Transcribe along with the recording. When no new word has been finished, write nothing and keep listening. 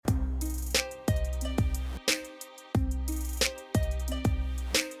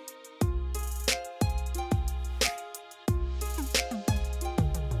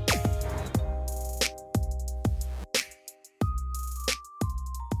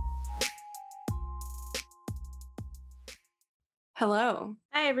Hello,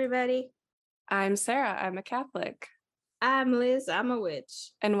 Hi, everybody. I'm Sarah. I'm a Catholic. I'm Liz. I'm a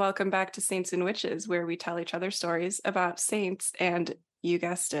witch. And welcome back to Saints and Witches, where we tell each other stories about saints and, you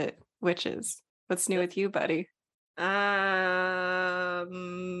guessed it, witches. What's new with you, buddy? Pass.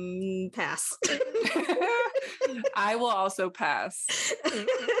 I will also pass.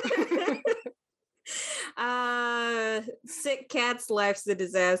 Sick cat's life's a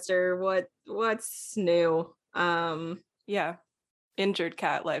disaster. What's new? Yeah. Injured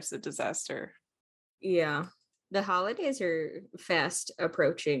cat life's a disaster. Yeah. The holidays are fast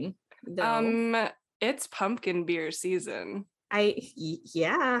approaching, though. It's pumpkin beer season.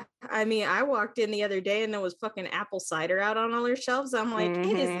 Yeah. I mean, I walked in the other day and there was fucking apple cider out on all their shelves. I'm like,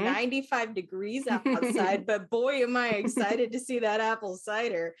 It is 95 degrees outside, but boy, am I excited to see that apple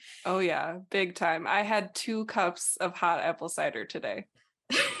cider. Oh, yeah. Big time. I had 2 cups of hot apple cider today.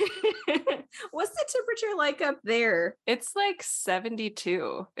 What's the temperature like up there? It's like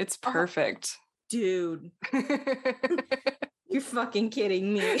 72. It's perfect. Dude. You're fucking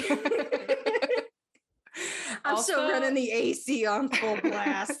kidding me. I'm still running the AC on full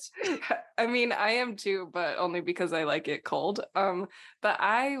blast. I mean, I am too, but only because I like it cold. But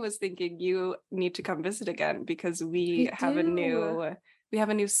I was thinking you need to come visit again because we have a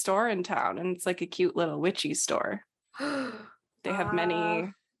new store in town, and it's like a cute little witchy store. They have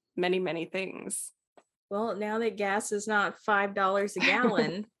many things. Well, now that gas is not $5 a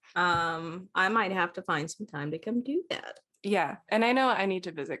gallon, I might have to find some time to come do that. Yeah, and I know I need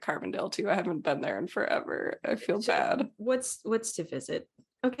to visit Carbondale too. I haven't been there in forever. I feel bad. What's to visit?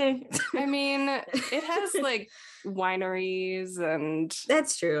 Okay. I mean, it has like wineries and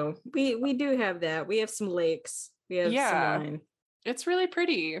that's true. We do have that. We have some lakes. We have some wine. It's really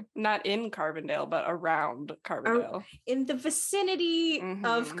pretty. Not in Carbondale, but around Carbondale. In the vicinity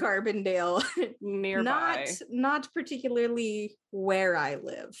of Carbondale. Nearby. Not particularly where I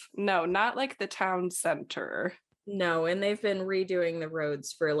live. No, not like the town center. No, and they've been redoing the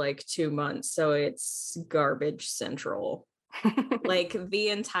roads for like 2 months, so it's garbage central. Like the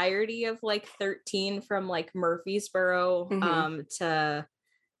entirety of like 13 from like Murfreesboro to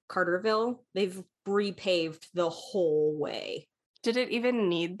Carterville, they've repaved the whole way. Did it even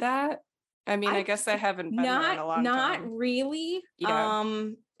need that? I mean, I guess I haven't been there in a long time. Not really. Yeah.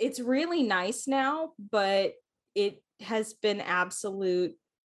 It's really nice now, but it has been absolute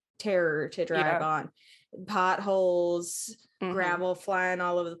terror to drive on. Potholes, gravel flying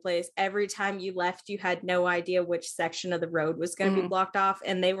all over the place. Every time you left, you had no idea which section of the road was going to be blocked off,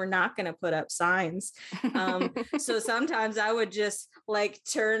 and they were not going to put up signs. So sometimes I would just like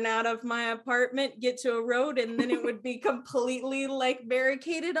turn out of my apartment, get to a road, and then it would be completely like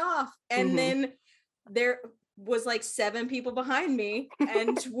barricaded off. And then there was like 7 people behind me,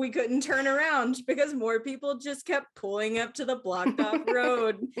 and we couldn't turn around because more people just kept pulling up to the blocked off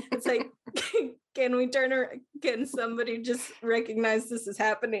road. It's like, can somebody just recognize this is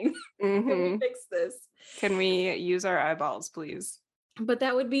happening? Can we fix this? Can we use our eyeballs, please? But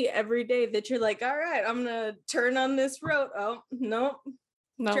that would be every day that you're like, all right, I'm gonna turn on this road. Oh, no.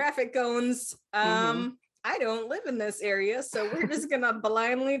 Traffic cones. I don't live in this area, so we're just gonna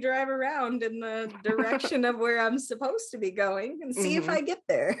blindly drive around in the direction of where I'm supposed to be going and see if I get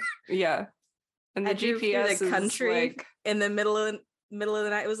there. Yeah. And the GPS the country is like in the middle of the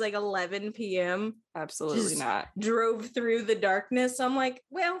night. It was like 11 p.m. Absolutely not. Drove through the darkness. I'm like,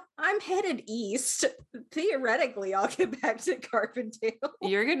 well, I'm headed east. Theoretically, I'll get back to Carbondale.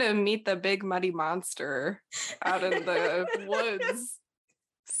 You're gonna meet the big muddy monster out in the woods.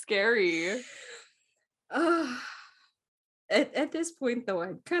 Scary. At this point, though,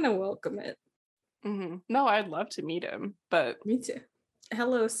 I'd kind of welcome it. No, I'd love to meet him, but me too.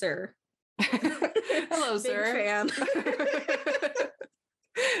 Hello, sir. Hello, sir. Big fan.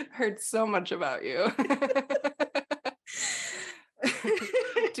 Heard so much about you.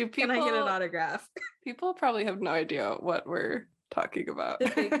 Can I get an autograph? People probably have no idea what we're talking about.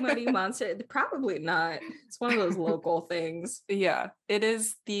 The big muddy monster? Probably not. It's one of those local things. Yeah, it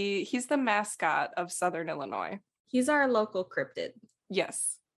is. He's the mascot of Southern Illinois. He's our local cryptid.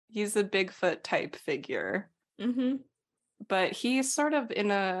 Yes, he's a Bigfoot type figure. But he's sort of in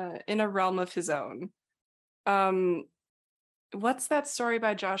a realm of his own. What's that story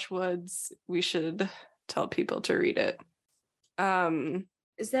by Josh Woods? We should tell people to read it.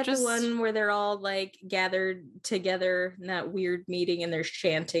 Is that the one where they're all like gathered together in that weird meeting and there's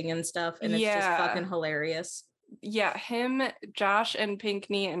chanting and stuff, and it's just fucking hilarious? Yeah, him, Josh, and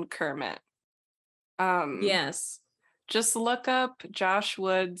Pinkney and Kermit. Yes. Just look up Josh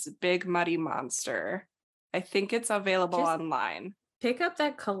Woods' Big Muddy Monster. I think it's available online. Pick up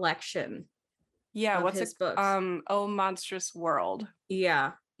that collection. Yeah, of what's his it? books. Oh Monstrous World.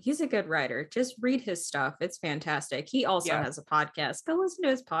 Yeah, he's a good writer. Just read his stuff. It's fantastic. He also Yeah. has a podcast. Go listen to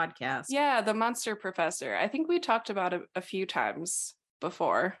his podcast. Yeah, The Monster Professor. I think we talked about it a few times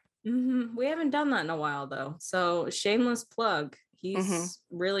before. We haven't done that in a while though. So shameless plug. Hmm. He's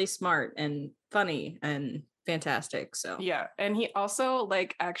really smart and funny and fantastic. So Yeah, and he also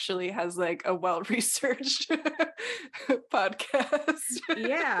like actually has like a well-researched podcast.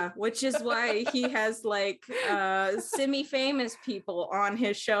 yeah, which is why he has like semi-famous people on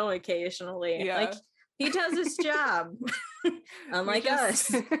his show occasionally. Like Yeah. he does his job. We Unlike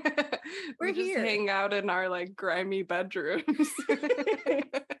just us. we We're just here. hang out in our like grimy bedrooms.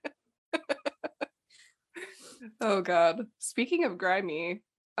 Oh God. Speaking of grimy,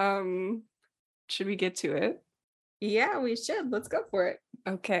 should we get to it? Yeah, we should. Let's go for it.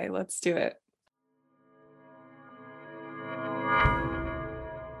 Okay, let's do it.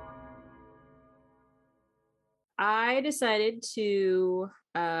 I decided to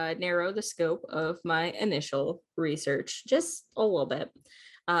narrow the scope of my initial research just a little bit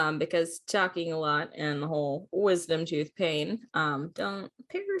because talking a lot and the whole wisdom tooth pain don't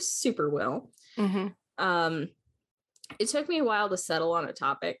pair super well. Mm-hmm. It took me a while to settle on a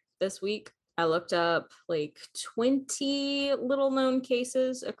topic this week. I looked up like 20 little known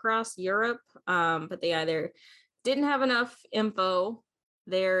cases across Europe, but they either didn't have enough info,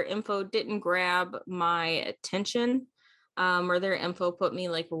 their info didn't grab my attention, or their info put me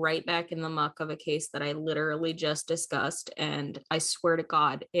like right back in the muck of a case that I literally just discussed. And I swear to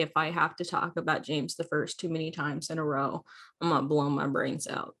God, if I have to talk about James the First too many times in a row, I'm gonna blow my brains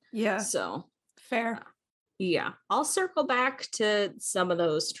out. Yeah. So Fair. yeah, I'll circle back to some of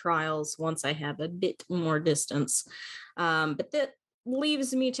those trials once I have a bit more distance. But that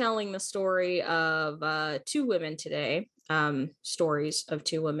leaves me telling the story of two women today, stories of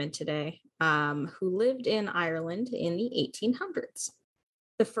two women today who lived in Ireland in the 1800s.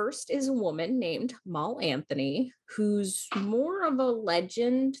 The first is a woman named Moll Anthony, who's more of a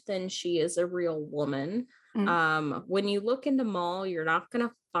legend than she is a real woman. When you look into Moll, you're not going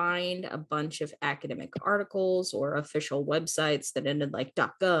to find a bunch of academic articles or official websites that ended like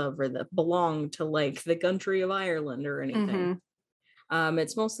 .gov or that belong to like the country of Ireland or anything.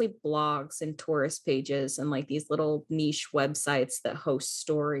 It's mostly blogs and tourist pages and like these little niche websites that host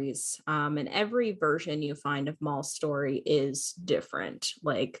stories. And every version you find of Moll's story is different.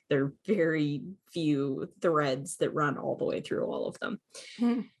 Like there are very few threads that run all the way through all of them.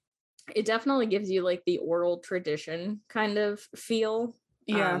 Mm-hmm. It definitely gives you like the oral tradition kind of feel.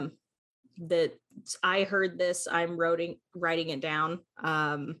 Yeah. That I heard this, I'm writing it down.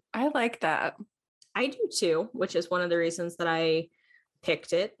 I like that. I do too, which is one of the reasons that I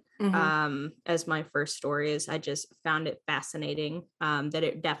picked it as my first story. Is I just found it fascinating that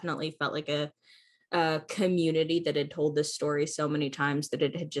it definitely felt like a community that had told this story so many times that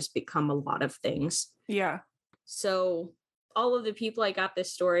it had just become a lot of things. Yeah. So all of the people I got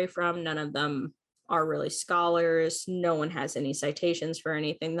this story from, none of them are really scholars. No one has any citations for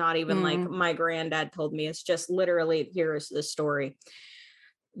anything, not even like my granddad told me. It's just literally, here is the story.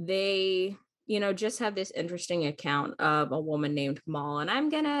 They just have this interesting account of a woman named Moll, and I'm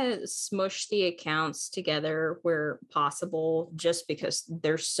gonna smush the accounts together where possible just because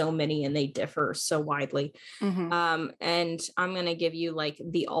there's so many and they differ so widely. And I'm gonna give you like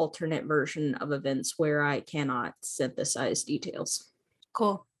the alternate version of events where I cannot synthesize details.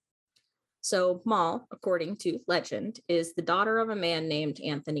 Cool. So Moll, according to legend, is the daughter of a man named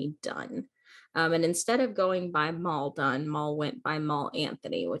Anthony Dunn. And instead of going by Moll Dunn, Moll went by Moll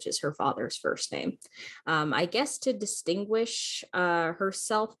Anthony, which is her father's first name. I guess to distinguish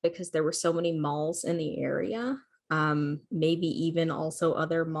herself because there were so many Molls in the area, maybe even also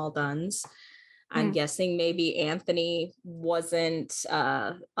other Moll Dunns. I'm guessing maybe Anthony wasn't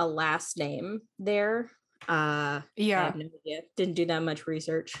a last name there. I have no idea. Didn't do that much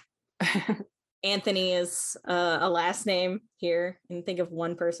research. Anthony is a last name here, and think of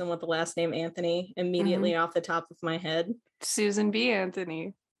one person with the last name Anthony immediately off the top of my head. Susan B.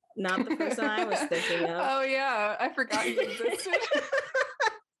 Anthony. Not the person I was thinking of. Oh yeah, I forgot he existed.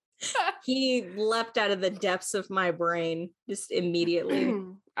 He leapt out of the depths of my brain just immediately.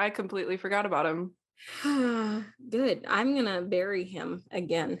 I completely forgot about him. Good. I'm gonna bury him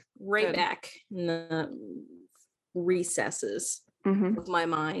again, right back in the recesses of my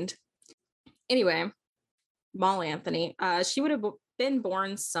mind. Anyway, Moll Anthony, she would have been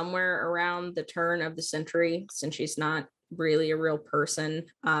born somewhere around the turn of the century, since she's not really a real person.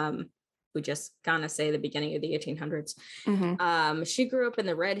 we just kind of say the beginning of the 1800s. Mm-hmm. She grew up in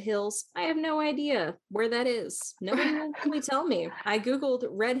the Red Hills. I have no idea where that is. Nobody will really tell me. I Googled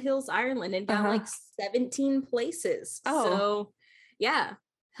Red Hills, Ireland, and got like 17 places. Oh. So yeah,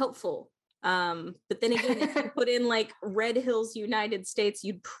 helpful. But then again, if you put in like Red Hills, United States,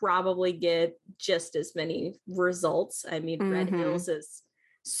 you'd probably get just as many results. I mean, Red Hills is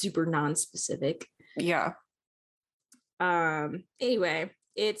super non-specific. Yeah. Anyway,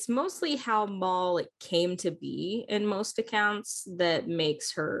 it's mostly how Moll came to be in most accounts that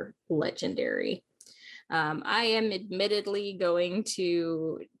makes her legendary. I am admittedly going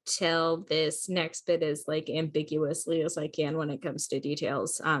to tell this next bit as like ambiguously as I can when it comes to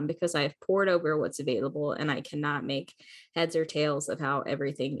details, because I've poured over what's available and I cannot make heads or tails of how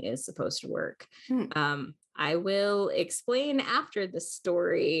everything is supposed to work. I will explain after the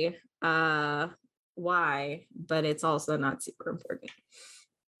story why, but it's also not super important.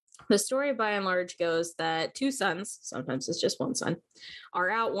 The story by and large goes that two sons, sometimes it's just one son, are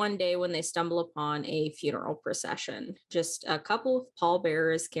out one day when they stumble upon a funeral procession. Just a couple of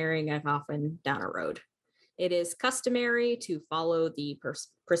pallbearers carrying a coffin down a road. It is customary to follow the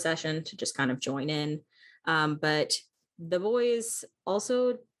procession, to just kind of join in. But the boys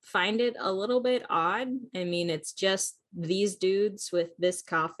also find it a little bit odd. I mean, it's just these dudes with this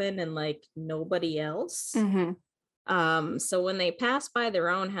coffin and like nobody else. So when they pass by their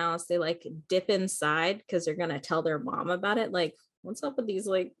own house, they like dip inside because they're gonna tell their mom about it. Like, what's up with these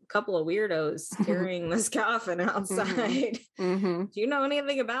like couple of weirdos carrying this coffin outside? Do you know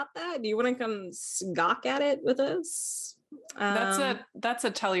anything about that? Do you want to come gawk at it with us? That's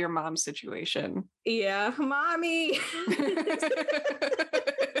a tell your mom situation. Yeah, mommy.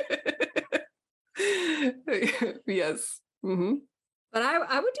 Yes. But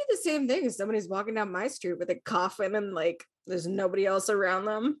I would do the same thing if somebody's walking down my street with a coffin and like there's nobody else around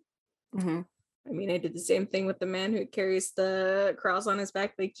them. I mean, I did the same thing with the man who carries the cross on his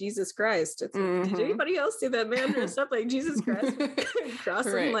back like Jesus Christ. It's like, did anybody else see that man dressed up like Jesus Christ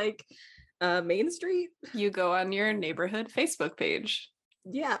crossing like Main Street? You go on your neighborhood Facebook page.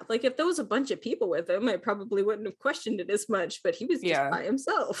 Yeah, like if there was a bunch of people with him, I probably wouldn't have questioned it as much, but he was just by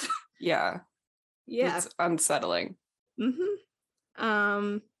himself. Yeah. It's unsettling.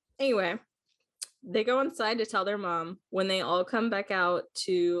 Anyway, they go inside to tell their mom. When they all come back out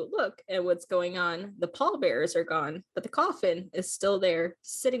to look at what's going on, the pallbearers are gone, but the coffin is still there,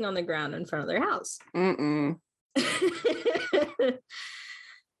 sitting on the ground in front of their house.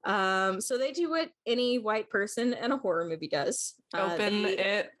 So they do what any white person in a horror movie does. Open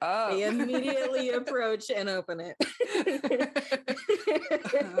it up. They immediately approach and open it.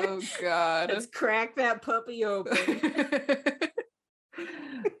 Oh God. Let's crack that puppy open.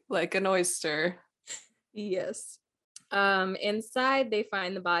 Like an oyster. Yes. Inside they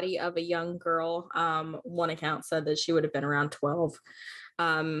find the body of a young girl. One account said that she would have been around 12.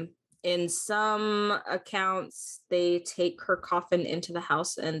 In some accounts, they take her coffin into the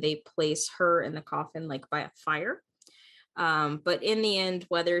house and they place her in the coffin like by a fire. But in the end,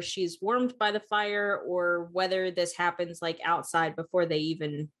 whether she's warmed by the fire or whether this happens like outside before they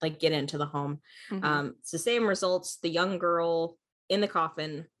even like get into the home, it's the same results. The young girl in the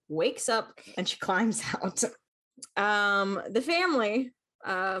coffin wakes up and she climbs out. The family,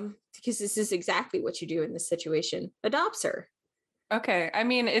 because this is exactly what you do in this situation, adopts her. Okay. I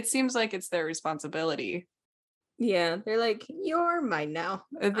mean, it seems like it's their responsibility. Yeah. They're like, you're mine now.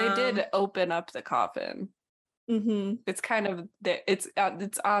 They did open up the coffin. It's kind of, it's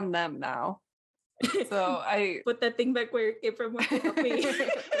on them now. So I put that thing back where it came from.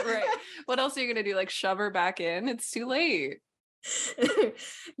 Right. What else are you going to do? Like shove her back in? It's too late.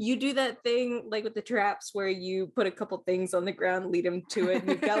 You do that thing like with the traps where you put a couple things on the ground, lead them to it,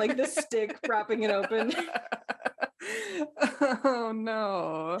 and you've got like the stick propping it open. Oh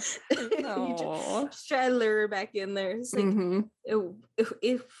no. No. Just try to lure her back in there. It's like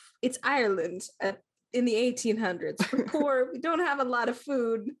if it's Ireland in the 1800s, we're poor, we don't have a lot of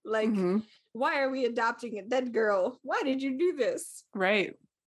food, like why are we adopting a dead girl? Why did you do this? Right.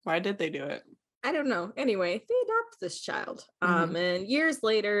 Why did they do it? I don't know. Anyway, they adopt this child. And years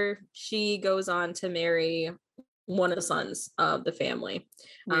later, she goes on to marry one of the sons of the family.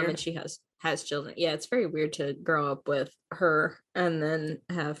 And she has children. Yeah, it's very weird to grow up with her and then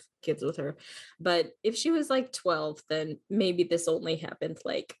have kids with her. But if she was like 12, then maybe this only happened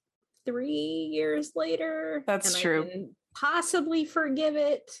like 3 years later. That's true. I can possibly forgive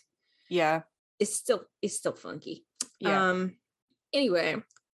it. Yeah. It's still funky. Yeah. Anyway,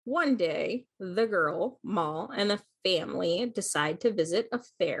 one day, the girl, Moll, and the family decide to visit a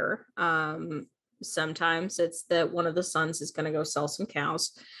fair. Sometimes it's that one of the sons is going to go sell some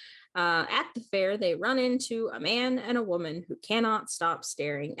cows. At the fair, they run into a man and a woman who cannot stop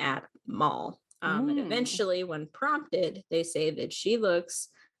staring at Moll. And eventually, when prompted, they say that she looks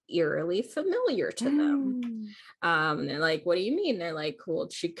eerily familiar to them. They're like, what do you mean? They're like, well,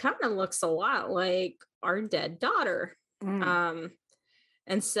 she kind of looks a lot like our dead daughter.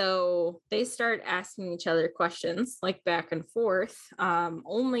 And so they start asking each other questions like back and forth,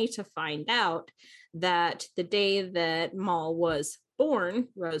 only to find out that the day that Moll was born,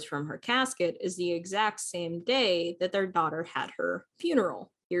 rose from her casket, is the exact same day that their daughter had her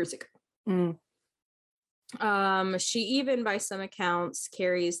funeral years ago. She even, by some accounts,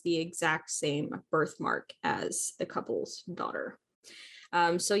 carries the exact same birthmark as the couple's daughter.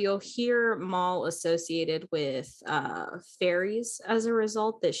 So you'll hear Moll associated with fairies as a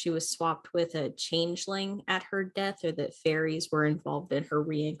result, that she was swapped with a changeling at her death, or that fairies were involved in her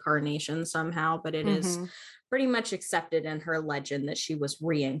reincarnation somehow, but it is pretty much accepted in her legend that she was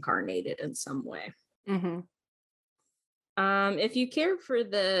reincarnated in some way. If you care for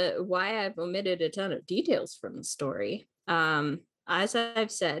the why I've omitted a ton of details from the story, as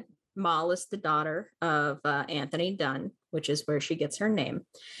I've said, Moll is the daughter of Anthony Dunn, which is where she gets her name.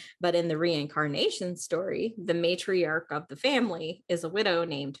 But in the reincarnation story, the matriarch of the family is a widow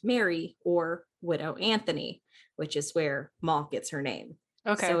named Mary, or Widow Anthony, which is where Moll gets her name.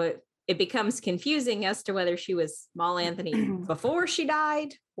 Okay. So it becomes confusing as to whether she was Moll Anthony before she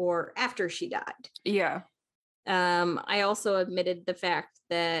died or after she died. Yeah. I also admitted the fact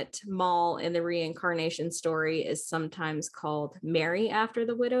that Moll in the reincarnation story is sometimes called Mary after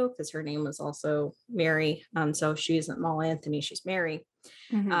the widow, because her name was also Mary. So she isn't Moll Anthony, she's Mary.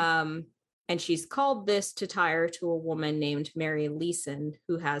 And she's called this to tie her to a woman named Mary Leeson,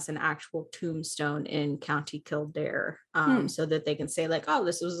 who has an actual tombstone in County Kildare, so that they can say like, oh,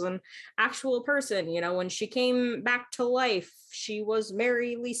 this was an actual person. You know, when she came back to life, she was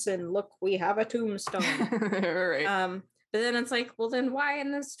Mary Leeson. Look, we have a tombstone. Right. But then it's like, well, then why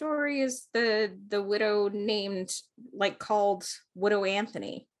in the story is the widow named, like, called Widow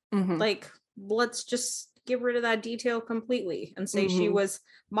Anthony? Like, let's just get rid of that detail completely and say she was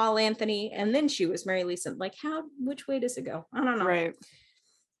Moll Anthony and then she was Mary Leeson. Like, which way does it go? I don't know. Right.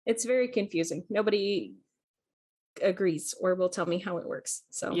 It's very confusing. Nobody agrees or will tell me how it works.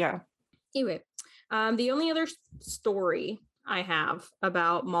 So yeah. Anyway, the only other story I have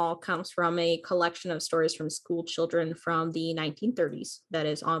about Moll comes from a collection of stories from school children from the 1930s that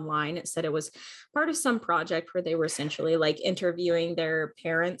is online. It said it was part of some project where they were essentially like interviewing their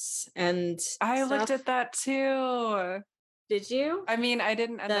parents and I looked at that too. Did you? I mean, I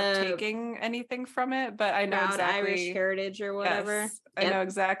didn't end up taking anything from it, but I know exactly Irish heritage or whatever. Yes, I know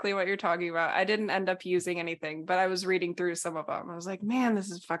exactly what you're talking about. I didn't end up using anything, but I was reading through some of them. I was like, man, this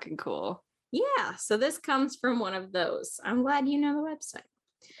is fucking cool. Yeah, so this comes from one of those. I'm glad you know the website.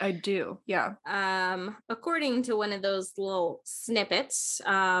 I do, yeah. According to one of those little snippets,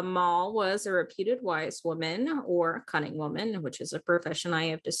 Moll was a reputed wise woman or cunning woman, which is a profession I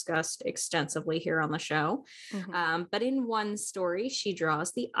have discussed extensively here on the show. But in one story, she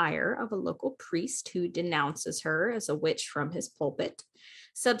draws the ire of a local priest who denounces her as a witch from his pulpit.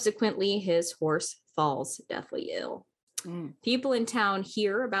 Subsequently, his horse falls deathly ill. People in town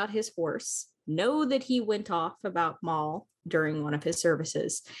hear about his horse, know that he went off about Moll during one of his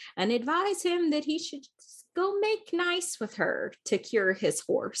services, and advise him that he should go make nice with her to cure his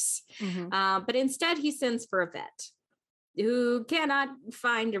horse. But instead, he sends for a vet who cannot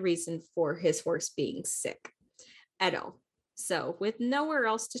find a reason for his horse being sick at all. So, with nowhere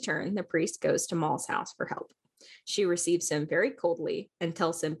else to turn, the priest goes to Moll's house for help. She receives him very coldly and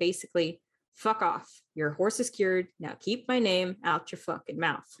tells him basically, fuck off. Your horse is cured. Now keep my name out your fucking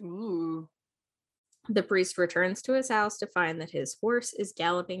mouth. Ooh. The priest returns to his house to find that his horse is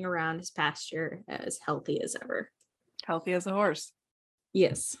galloping around his pasture as healthy as ever. Healthy as a horse.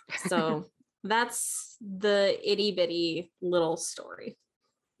 Yes. So that's the itty bitty little story.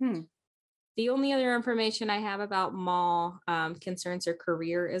 The only other information I have about Moll concerns her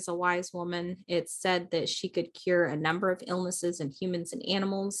career as a wise woman. It's said that she could cure a number of illnesses in humans and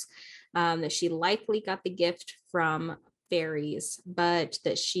animals, that she likely got the gift from fairies, but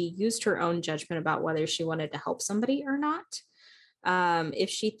that she used her own judgment about whether she wanted to help somebody or not. If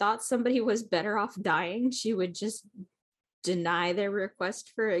she thought somebody was better off dying, she would just deny their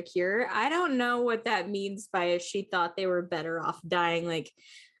request for a cure. I don't know what that means by if she thought they were better off dying. Like,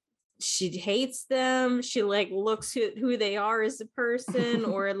 she hates them, she like looks at who they are as a person,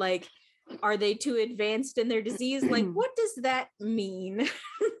 or like, are they too advanced in their disease? Like, what does that mean?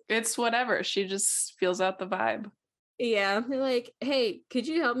 It's whatever. She just feels out the vibe. Yeah. They're like, hey, could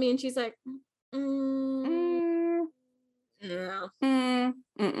you help me? And she's like, No.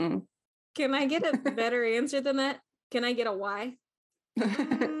 Mm-mm. Can I get a better answer than that? Can I get a why?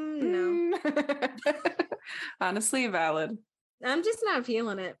 No. Honestly, valid. I'm just not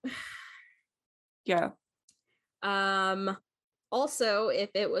feeling it. Yeah. Also, if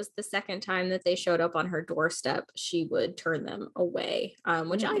it was the second time that they showed up on her doorstep, she would turn them away,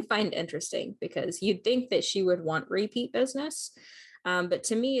 which I find interesting because you'd think that she would want repeat business. But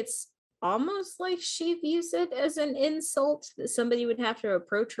to me, it's almost like she views it as an insult that somebody would have to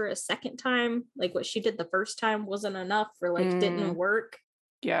approach her a second time. Like what she did the first time wasn't enough or like didn't work.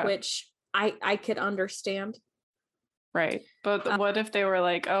 Yeah. Which I could understand. Right. But what if they were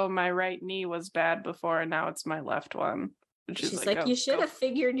like, oh, my right knee was bad before and now it's my left one? She's like, you should have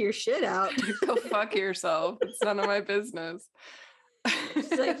figured your shit out. Go fuck yourself. It's none of my business.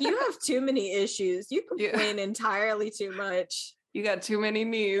 She's like, you have too many issues. You complain entirely too much. You got too many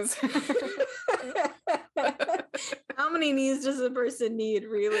knees. How many knees does a person need,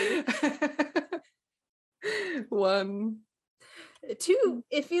 really? 1. 2,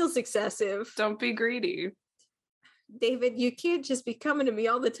 it feels excessive. Don't be greedy. David, you can't just be coming to me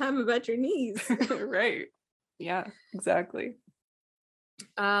all the time about your knees. Right. Yeah, exactly.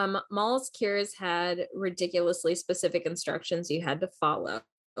 Mall's cures had ridiculously specific instructions you had to follow.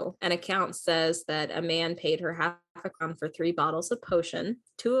 An account says that a man paid her half a crown for 3 bottles of potion,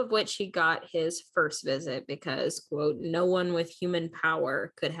 2 of which he got his first visit because, quote, no one with human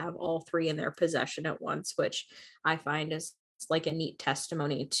power could have all 3 in their possession at once, which I find is like a neat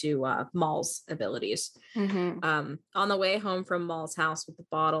testimony to Mall's abilities. On the way home from Mall's house with the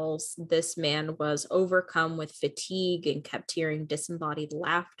bottles, this man was overcome with fatigue and kept hearing disembodied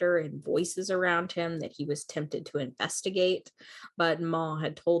laughter and voices around him that he was tempted to investigate. But Mall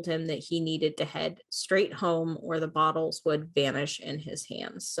had told him that he needed to head straight home or the bottles would vanish in his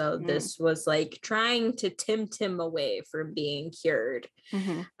hands. So this was like trying to tempt him away from being cured.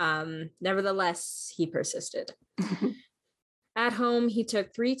 Nevertheless, he persisted. At home, he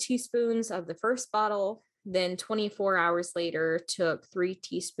took 3 teaspoons of the first bottle, then 24 hours later took 3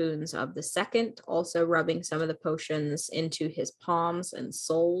 teaspoons of the second, also rubbing some of the potions into his palms and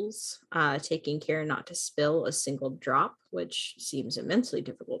soles, taking care not to spill a single drop, which seems immensely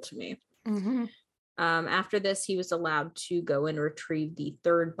difficult to me. After this, he was allowed to go and retrieve the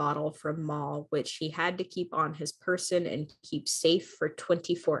 3rd bottle from Mall, which he had to keep on his person and keep safe for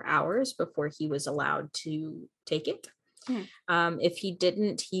 24 hours before he was allowed to take it. If he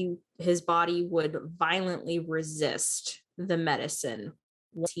didn't, his body would violently resist the medicine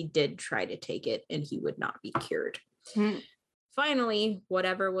once he did try to take it, and he would not be cured. Finally,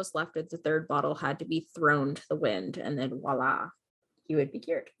 whatever was left of the 3rd bottle had to be thrown to the wind, and then voila, he would be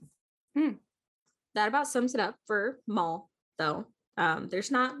cured. That about sums it up for Mall, though.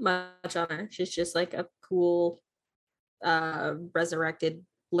 There's not much on her. She's just like a cool, resurrected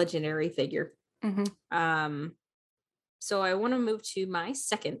legendary figure. So I want to move to my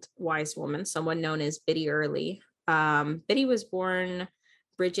second wise woman, someone known as Biddy Early. Biddy was born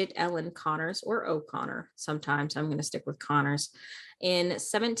Bridget Ellen Connors, or O'Connor. Sometimes I'm going to stick with Connors. In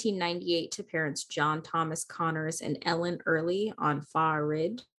 1798 to parents John Thomas Connors and Ellen Early on Far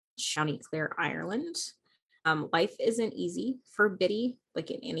Ridge, County Clare, Ireland. Life isn't easy for Biddy,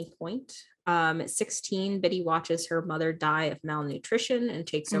 like at any point. At 16, Biddy watches her mother die of malnutrition and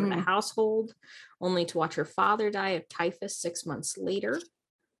takes over the household, only to watch her father die of typhus 6 months later.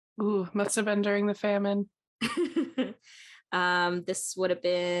 Ooh, must have been during the famine. This would have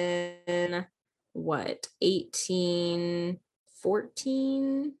been,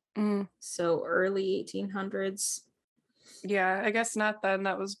 1814? So early 1800s. Yeah, I guess not then.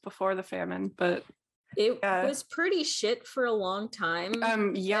 That was before the famine, but it was pretty shit for a long time.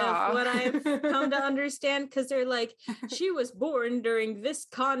 Yeah. What I've come to understand, because they're like, she was born during this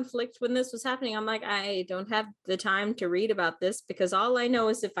conflict when this was happening. I'm like, I don't have the time to read about this, because all I know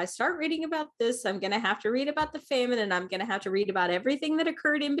is if I start reading about this, I'm going to have to read about the famine, and I'm going to have to read about everything that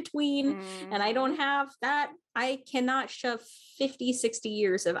occurred in between. And I don't have that. I cannot shove 50, 60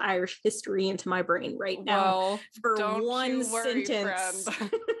 years of Irish history into my brain right now for one sentence.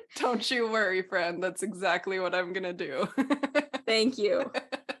 Friend. Don't you worry, friend. That's exactly what I'm going to do. Thank you.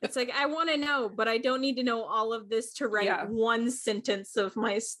 It's like, I want to know, but I don't need to know all of this to write one sentence of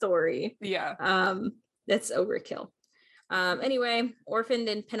my story. Yeah. That's overkill. Anyway, orphaned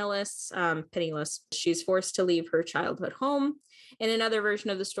and penniless, she's forced to leave her childhood home. In another version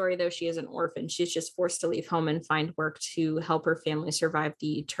of the story, though, she is an orphan. She's just forced to leave home and find work to help her family survive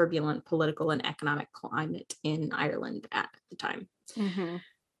the turbulent political and economic climate in Ireland at the time.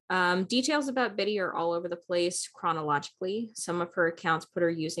 Details about Biddy are all over the place chronologically. Some of her accounts put her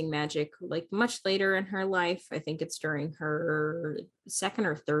using magic like much later in her life. I think it's during her second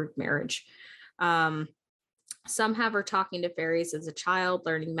or third marriage. Some have her talking to fairies as a child,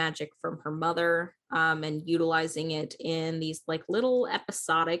 learning magic from her mother, and utilizing it in these like little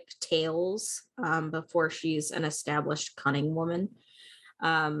episodic tales before she's an established cunning woman.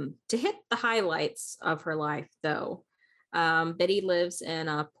 To hit the highlights of her life, though, Biddy lives in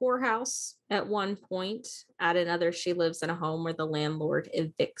a poorhouse at one point. At another, she lives in a home where the landlord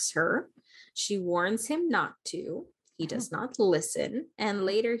evicts her. She warns him not to. He does not listen. And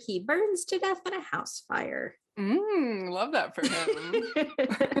later, he burns to death in a house fire. Love that for him.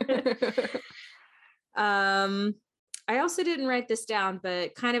 I also didn't write this down,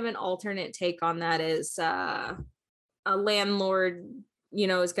 but kind of an alternate take on that is a landlord,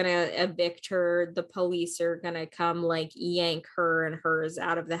 is going to evict her. The police are going to come like yank her and hers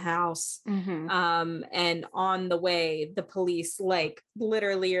out of the house. And on the way, the police like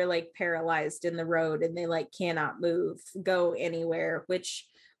literally are like paralyzed in the road and they like cannot move, go anywhere, which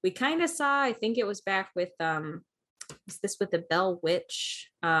we kind of saw. I think it was back with was this with the Bell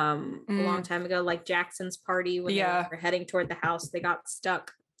Witch a long time ago, like Jackson's party when they were heading toward the house, they got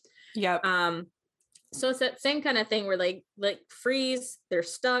stuck. Yep. So it's that same kind of thing where like freeze, they're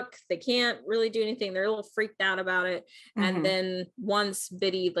stuck, they can't really do anything, they're a little freaked out about it. And then once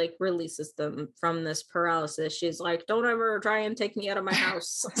Biddy like releases them from this paralysis, she's like, don't ever try and take me out of my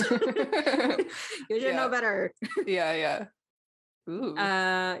house. You should know better. Yeah. Ooh.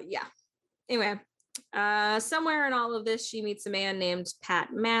 Yeah. Anyway, somewhere in all of this, she meets a man named Pat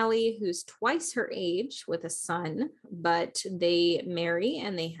Malley, who's twice her age with a son, but they marry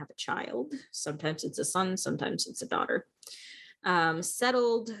and they have a child. Sometimes it's a son, sometimes it's a daughter.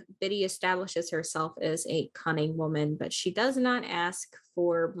 Settled, Biddy establishes herself as a cunning woman, but she does not ask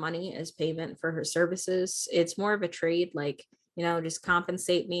for money as payment for her services. It's more of a trade, like, just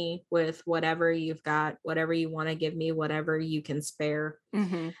compensate me with whatever you've got, whatever you want to give me, whatever you can spare.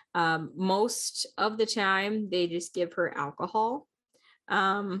 Most of the time, they just give her alcohol.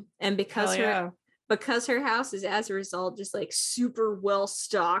 And because her house is, as a result, just like super well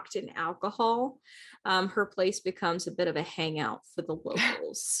stocked in alcohol, her place becomes a bit of a hangout for the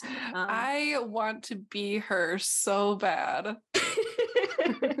locals. I want to be her so bad.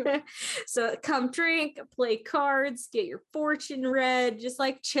 So come drink, play cards, get your fortune read, just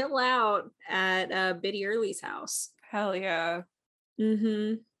like chill out at Biddy Early's house. Hell yeah.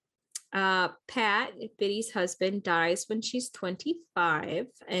 Pat, Biddy's husband, dies when she's 25,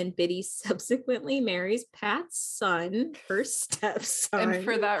 and Biddy subsequently marries Pat's son, her stepson. And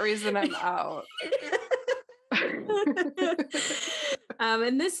for that reason, I'm out.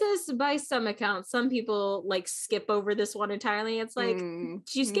 And this is by some accounts. Some people like skip over this one entirely. It's like, do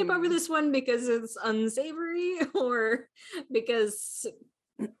you skip over this one because it's unsavory or because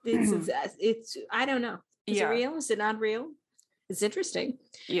it's I don't know. Is it real? Is it not real? It's interesting.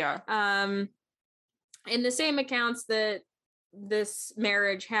 Yeah. In the same accounts that this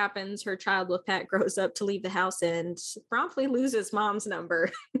marriage happens, her child with Pat grows up to leave the house and promptly loses mom's number,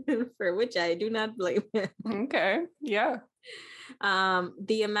 for which I do not blame him. Okay. Yeah.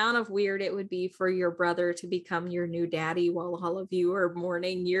 The amount of weird it would be for your brother to become your new daddy while all of you are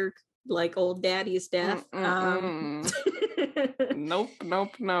mourning your like old daddy's death. Nope.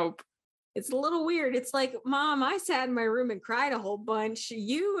 It's a little weird. It's like, Mom, I sat in my room and cried a whole bunch.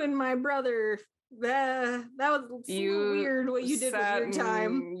 You and my brother, that was weird what you did with your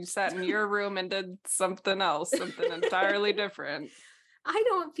time. You sat in your room and did something else, something entirely different. I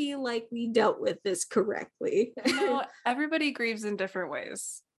don't feel like we dealt with this correctly. No, everybody grieves in different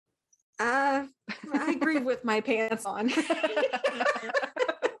ways. I grieve with my pants on.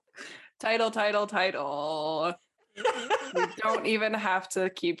 Title. We don't even have to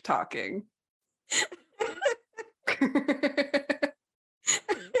keep talking.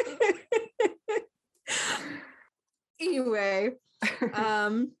 Anyway,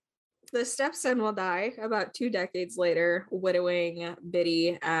 the stepson will die about 2 decades later, widowing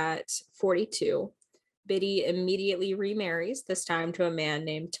Biddy at 42. Biddy immediately remarries, this time to a man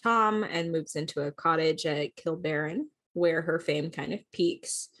named Tom, and moves into a cottage at Kilbarron, where her fame kind of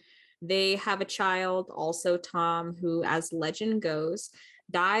peaks. They have a child, also Tom, who, as legend goes,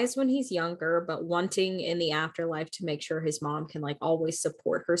 dies when he's younger, but wanting in the afterlife to make sure his mom can like always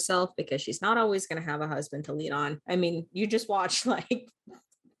support herself, because she's not always going to have a husband to lean on. I mean, you just watch like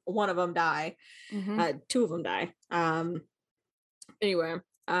one of them die, 2 of them die. Anyway,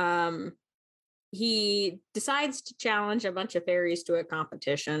 he decides to challenge a bunch of fairies to a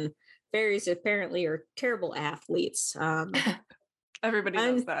competition. Fairies apparently are terrible athletes. Everybody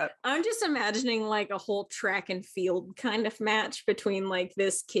knows that. I'm just imagining like a whole track and field kind of match between like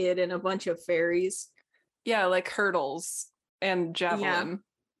this kid and a bunch of fairies. Yeah, like hurdles and javelin. Yeah.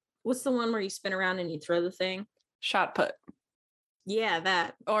 What's the one where you spin around and you throw the thing? Shot put. Yeah,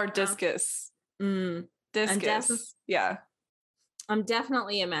 that. Or discus. Discus. I'm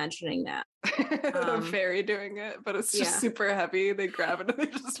definitely imagining that. A fairy doing it, but it's just super heavy. They grab it and they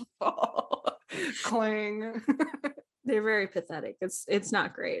just fall. Clang. They're very pathetic. It's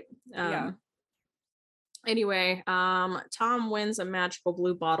not great. Anyway, Tom wins a magical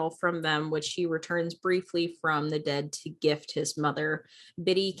blue bottle from them, which he returns briefly from the dead to gift his mother.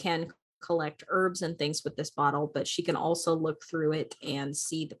 Biddy can collect herbs and things with this bottle, but she can also look through it and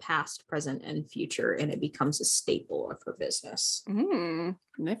see the past, present, and future, and it becomes a staple of her business.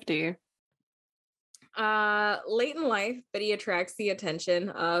 Nifty. Late in life, Biddy attracts the attention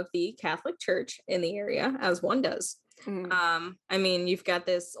of the Catholic Church in the area, as one does. I mean, you've got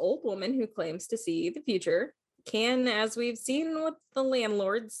this old woman who claims to see the future, can, as we've seen with the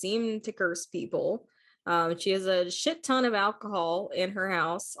landlord, seem to curse people. She has a shit ton of alcohol in her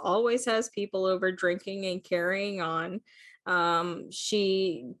house, always has people over drinking and carrying on.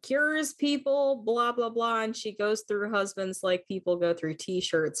 She cures people, blah, blah, blah, and she goes through husbands like people go through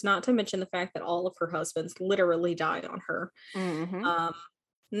t-shirts, not to mention the fact that all of her husbands literally die on her. And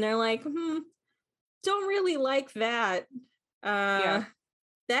they're like, don't really like that. That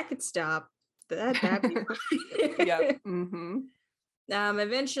could stop. That'd be fine.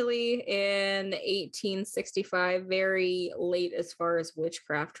 Eventually in 1865, very late as far as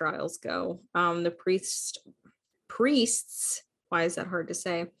witchcraft trials go, the priests, why is that hard to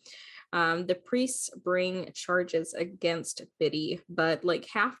say? The priests bring charges against Biddy, but like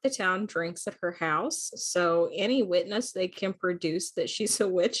half the town drinks at her house. So any witness they can produce that she's a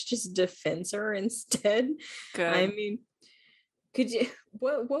witch just defends her instead. Good. I mean, could you,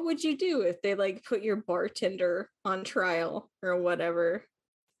 what would you do if they like put your bartender on trial or whatever?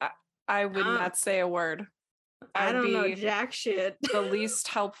 I would not say a word. I don't know jack shit. The least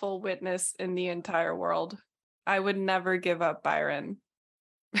helpful witness in the entire world. I would never give up Byron.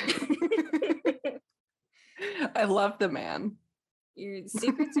 I love the man. Your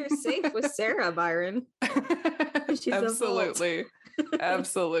secrets are safe with Sarah, Byron. She's absolutely.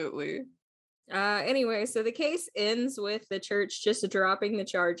 Absolutely. Anyway, so the case ends with the church just dropping the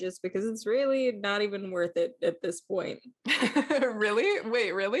charges because it's really not even worth it at this point. Really?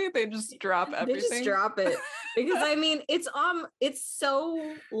 Wait, really? They just drop everything? They just drop it. Because I mean, it's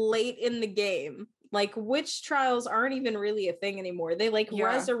so late in the game. Like witch trials aren't even really a thing anymore. They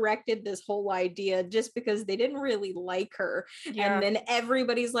resurrected this whole idea just because they didn't really like her. Yeah. And then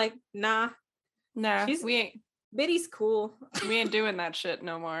everybody's like, nah, Biddy's cool. We ain't doing that shit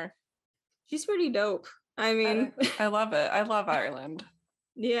no more. She's pretty dope. I mean, I love it. I love Ireland.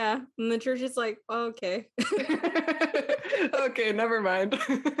 Yeah. And the church is like, oh, okay. Okay, never mind.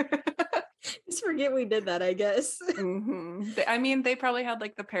 Just forget we did that, I guess. I mean, they probably had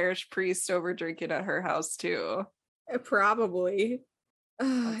like the parish priest over drinking at her house too. Probably.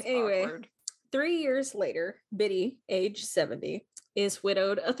 Anyway, awkward. 3 years later, Biddy, age 70, is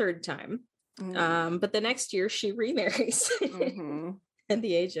widowed a third time. But the next year she remarries. At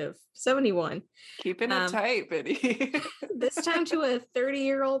the age of 71. Keeping it tight, Biddy. This time to a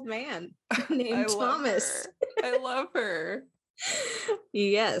 30-year-old man named Thomas. I love her.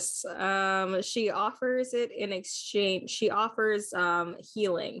 Yes. She offers it in exchange. She offers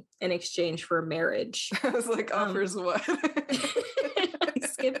healing in exchange for marriage. I was like, offers what? I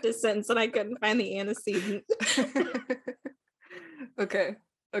skipped a sentence and I couldn't find the antecedent. Okay.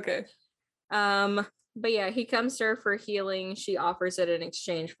 But yeah, he comes to her for healing. She offers it in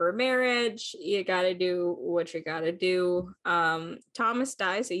exchange for marriage. You gotta do what you gotta do. Thomas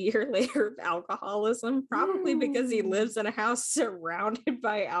dies a year later of alcoholism, probably because he lives in a house surrounded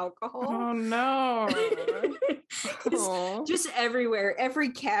by alcohol. Oh no. Just everywhere. Every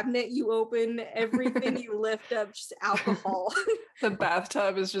cabinet you open, everything you lift up, just alcohol. The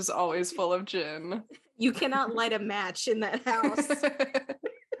bathtub is just always full of gin. You cannot light a match in that house.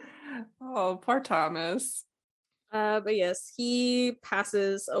 Oh, poor Thomas. But yes, he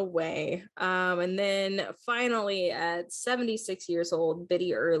passes away. And then finally at 76 years old,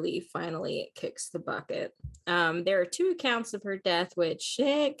 Biddy Early finally kicks the bucket. There are 2 accounts of her death, which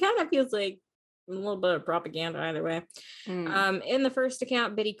it kind of feels like a little bit of propaganda either way. In the first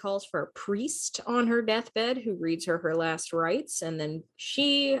account, Biddy calls for a priest on her deathbed who reads her last rites, and then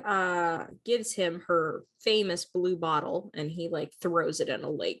she gives him her famous blue bottle, and he like throws it in a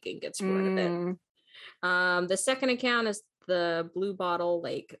lake and gets rid of it. The second account is the blue bottle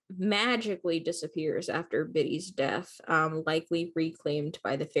like magically disappears after Biddy's death, likely reclaimed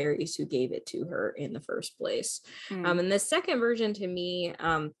by the fairies who gave it to her in the first place. And the second version to me,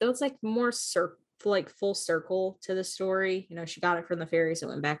 feels like more like full circle to the story. You know, she got it from the fairies, it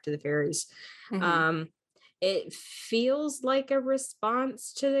went back to the fairies. It feels like a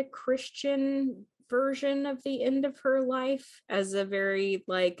response to the Christian version of the end of her life, as a very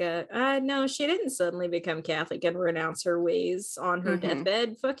like no, she didn't suddenly become Catholic and renounce her ways on her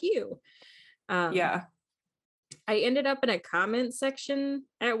deathbed. Fuck you. Yeah. I ended up in a comment section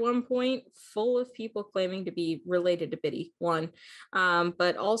at one point full of people claiming to be related to Biddy, one,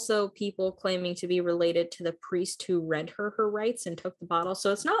 but also people claiming to be related to the priest who read her rights and took the bottle.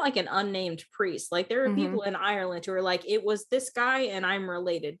 So it's not like an unnamed priest. Like there are people in Ireland who are like, it was this guy and I'm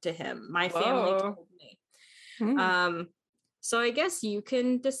related to him. My family told me. So I guess you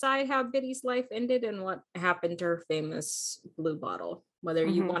can decide how Biddy's life ended and what happened to her famous blue bottle, whether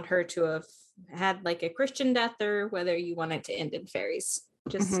you want her to have had like a Christian death or whether you want it to end in fairies.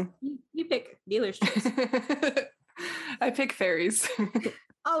 Just you pick, dealer's choice. I pick fairies.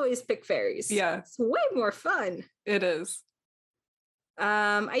 Always pick fairies. Yeah. It's way more fun. It is.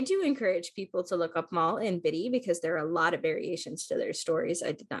 I do encourage people to look up Moll and Biddy because there are a lot of variations to their stories.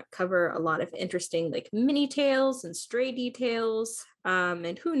 I did not cover a lot of interesting like mini tales and stray details.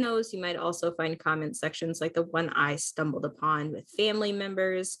 And who knows, you might also find comment sections like the one I stumbled upon with family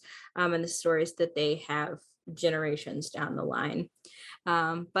members and the stories that they have generations down the line.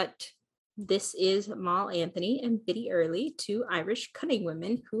 But this is Moll Anthony and Biddy Early, two Irish cunning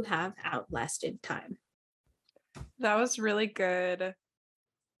women who have outlasted time. That was really good.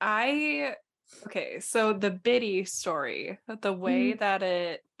 Okay, so the Biddy story, the way that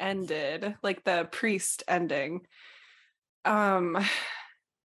it ended, like the priest ending,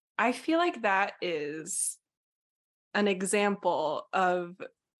 I feel like that is an example of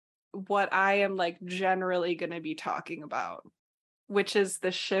what I am like generally going to be talking about, which is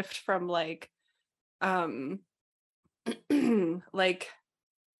the shift from like like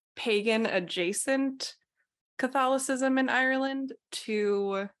pagan adjacent Catholicism in Ireland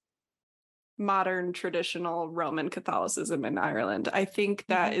to modern traditional Roman Catholicism in Ireland. I think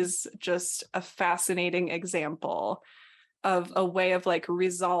that is just a fascinating example of a way of like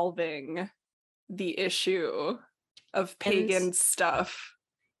resolving the issue of pagan stuff.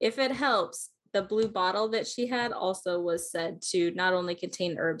 If it helps, the blue bottle that she had also was said to not only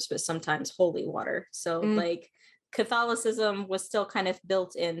contain herbs, but sometimes holy water. So like Catholicism was still kind of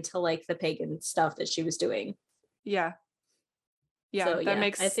built into like the pagan stuff that she was doing. Yeah. Yeah, so, that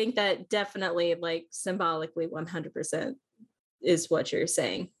makes... I think that definitely like symbolically 100% is what you're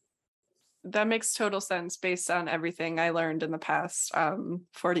saying. That makes total sense based on everything I learned in the past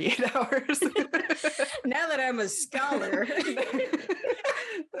 48 hours. Now that I'm a scholar.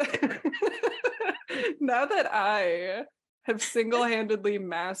 Now that I have single-handedly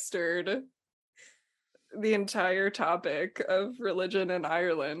mastered the entire topic of religion in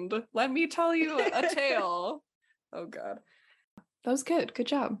Ireland, let me tell you a tale. Oh, God. That was good. Good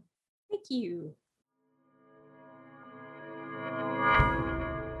job. Thank you.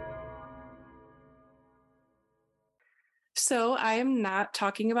 So I am not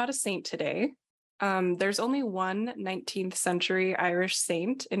talking about a saint today. There's only one 19th century Irish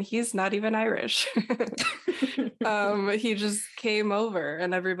saint, and he's not even Irish. He just came over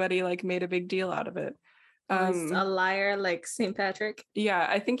and everybody like made a big deal out of it. He's a liar like St. Patrick. Yeah,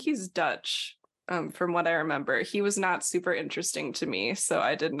 I think he's Dutch. From what I remember, he was not super interesting to me, so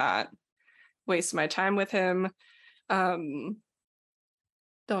I did not waste my time with him. Don't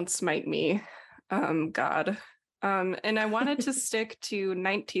smite me, God. And I wanted to stick to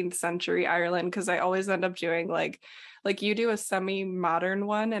 19th century Ireland because I always end up doing like you do a semi-modern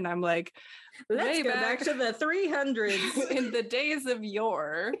one, and I'm like, let's go back to the 300s. In the days of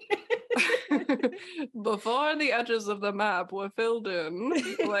yore, before the edges of the map were filled in,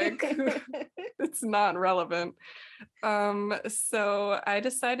 like it's not relevant. So I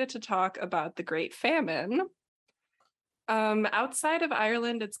decided to talk about the Great Famine. Outside of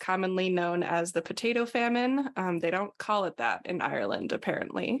Ireland, it's commonly known as the potato famine. They don't call it that in Ireland,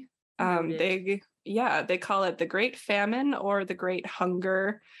 apparently. They call it the Great Famine or the Great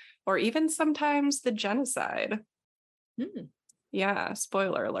Hunger, or even sometimes the genocide. Yeah,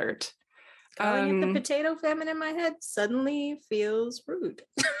 spoiler alert. Calling it the potato famine in my head suddenly feels rude.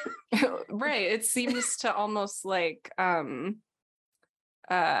 Right. It seems to almost like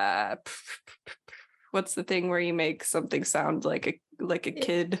what's the thing where you make something sound like a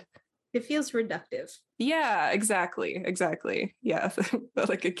kid? It feels reductive. Yeah, exactly. Yeah,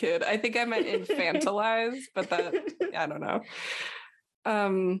 like a kid. I think I meant infantilize, but that, I don't know.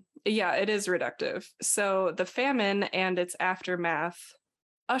 Yeah, it is reductive. So the famine and its aftermath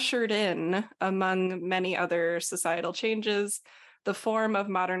ushered in, among many other societal changes, the form of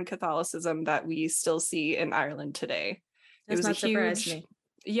modern Catholicism that we still see in Ireland today. Does not surprise me.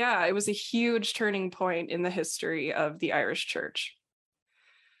 Yeah, it was a huge turning point in the history of the Irish Church.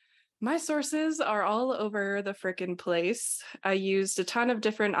 My sources are all over the frickin' place. I used a ton of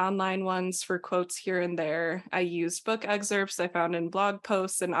different online ones for quotes here and there. I used book excerpts I found in blog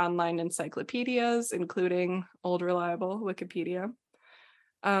posts and online encyclopedias, including old reliable Wikipedia.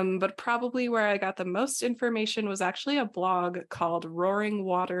 But probably where I got the most information was actually a blog called Roaring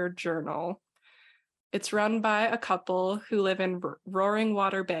Water Journal. It's run by a couple who live in Roaring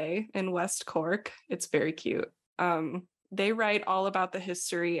Water Bay in West Cork. It's very cute. They write all about the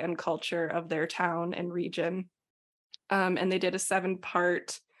history and culture of their town and region. And they did a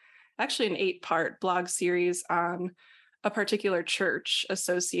 7-part, actually an 8-part blog series on a particular church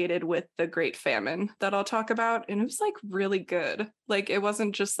associated with the Great Famine that I'll talk about. And it was like really good. Like it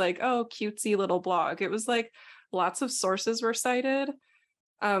wasn't just like, oh, cutesy little blog. It was like lots of sources were cited.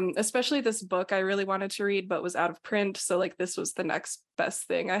 Especially this book I really wanted to read, but was out of print. So like this was the next best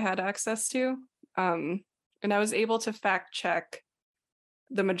thing I had access to. And I was able to fact check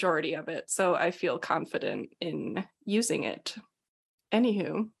the majority of it. So I feel confident in using it.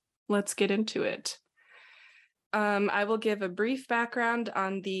 Anywho, let's get into it. I will give a brief background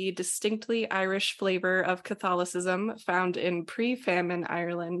on the distinctly Irish flavor of Catholicism found in pre-famine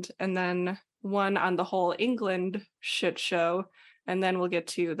Ireland, and then one on the whole England shit show, and then we'll get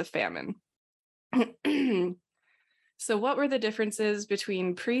to the famine. So what were the differences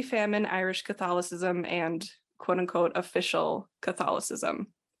between pre-famine Irish Catholicism and quote-unquote official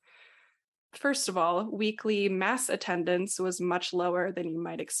Catholicism? First of all, weekly mass attendance was much lower than you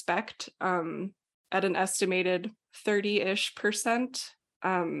might expect. At an estimated 30-ish%,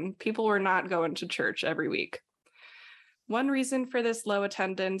 people were not going to church every week. One reason for this low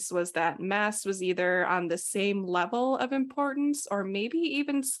attendance was that Mass was either on the same level of importance or maybe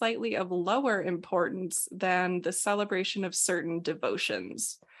even slightly of lower importance than the celebration of certain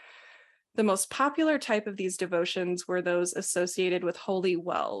devotions. The most popular type of these devotions were those associated with holy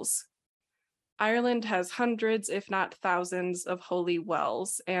wells. Ireland has hundreds, if not thousands, of holy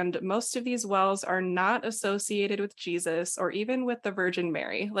wells, and most of these wells are not associated with Jesus or even with the Virgin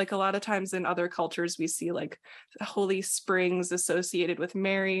Mary. Like a lot of times in other cultures, we see like holy springs associated with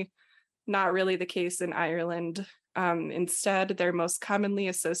Mary. Not really the case in Ireland. Instead, they're most commonly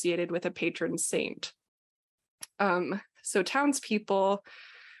associated with a patron saint. So townspeople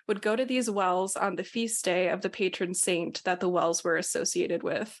would go to these wells on the feast day of the patron saint that the wells were associated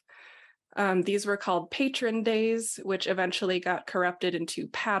with. These were called patron days, which eventually got corrupted into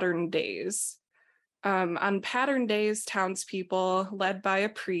pattern days. On pattern days, townspeople, led by a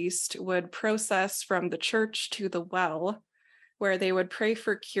priest, would process from the church to the well, where they would pray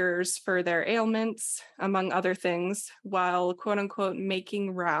for cures for their ailments, among other things, while quote unquote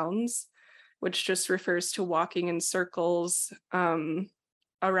making rounds, which just refers to walking in circles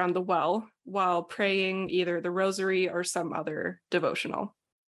around the well while praying either the rosary or some other devotional.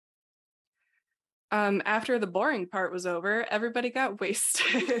 After the boring part was over, everybody got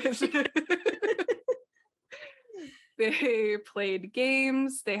wasted. They played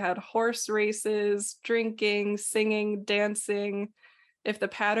games, they had horse races, drinking, singing, dancing. If the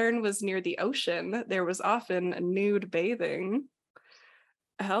pattern was near the ocean, there was often nude bathing.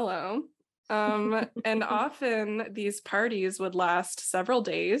 Hello. And often these parties would last several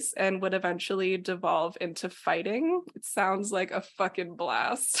days and would eventually devolve into fighting. It sounds like a fucking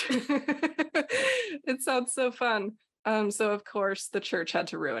blast. It sounds so fun. So of course the church had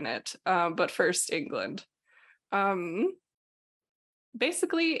to ruin it. But first, England.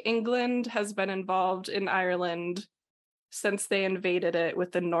 Basically, England has been involved in Ireland since they invaded it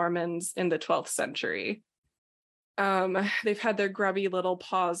with the Normans in the 12th century. They've had their grubby little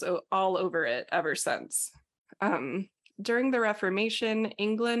paws all over it ever since. During the Reformation,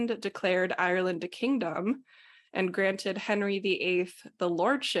 England declared Ireland a kingdom and granted Henry VIII the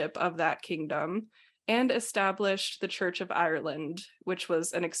lordship of that kingdom and established the Church of Ireland, which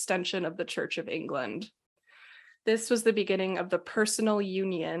was an extension of the Church of England. This was the beginning of the personal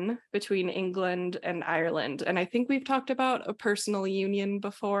union between England and Ireland. And I think we've talked about a personal union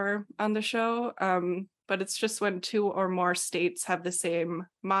before on the show, but it's just when 2 or more states have the same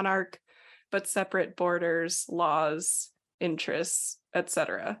monarch, but separate borders, laws, interests,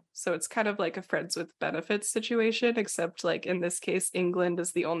 etc. So it's kind of like a friends with benefits situation, except like in this case, England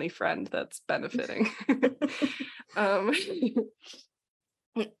is the only friend that's benefiting. um,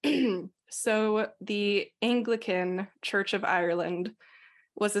 so the Anglican Church of Ireland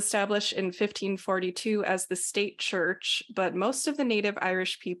was established in 1542 as the state church, but most of the native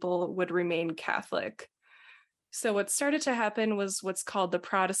Irish people would remain Catholic. So what started to happen was what's called the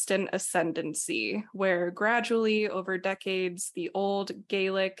Protestant ascendancy, where gradually over decades, the old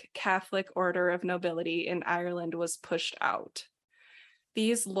Gaelic Catholic order of nobility in Ireland was pushed out.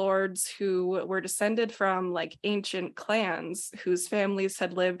 These lords, who were descended from like ancient clans whose families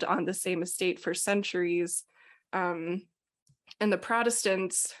had lived on the same estate for centuries, and the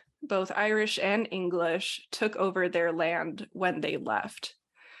Protestants, both Irish and English, took over their land when they left.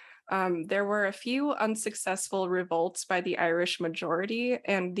 There were a few unsuccessful revolts by the Irish majority,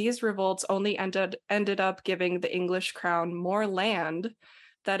 and these revolts only ended up giving the English crown more land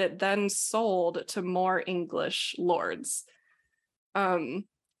that it then sold to more English lords. The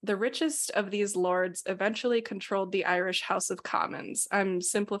richest of these lords eventually controlled the Irish House of Commons. I'm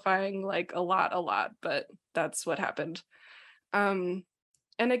simplifying like a lot, but that's what happened. And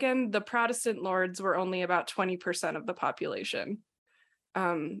again, the Protestant lords were only about 20% of the population.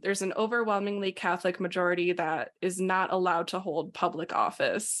 There's an overwhelmingly Catholic majority that is not allowed to hold public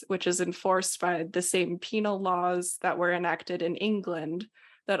office, which is enforced by the same penal laws that were enacted in England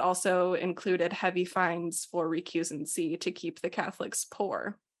that also included heavy fines for recusancy to keep the Catholics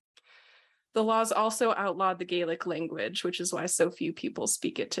poor. The laws also outlawed the Gaelic language, which is why so few people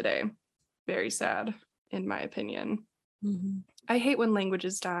speak it today. Very sad, in my opinion. Mm-hmm. I hate when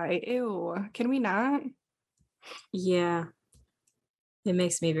languages die. Ew, can we not? Yeah. It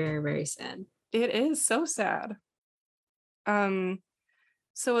makes me very, very sad. It is so sad.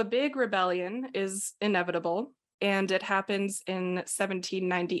 So a big rebellion is inevitable, and it happens in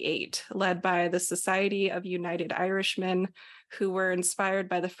 1798, led by the Society of United Irishmen, who were inspired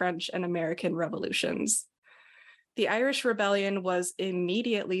by the French and American revolutions. The Irish Rebellion was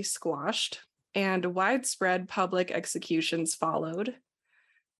immediately squashed, and widespread public executions followed.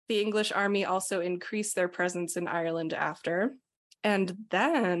 The English army also increased their presence in Ireland after. And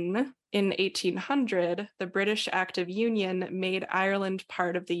then in 1800, the British Act of Union made Ireland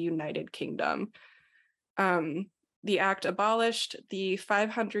part of the United Kingdom. The act abolished the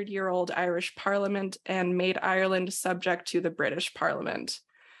 500-year-old Irish Parliament and made Ireland subject to the British Parliament.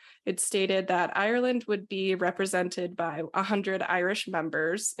 It stated that Ireland would be represented by 100 Irish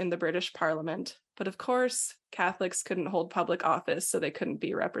members in the British Parliament, but of course, Catholics couldn't hold public office, so they couldn't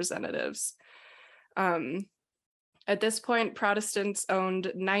be representatives. At this point, Protestants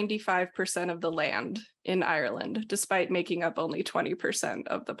owned 95% of the land in Ireland, despite making up only 20%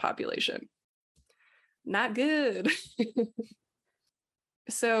 of the population. Not good.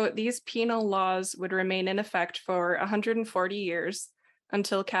 So these penal laws would remain in effect for 140 years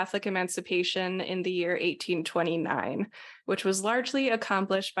until Catholic emancipation in the year 1829, which was largely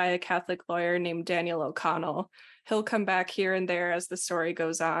accomplished by a Catholic lawyer named Daniel O'Connell. He'll come back here and there as the story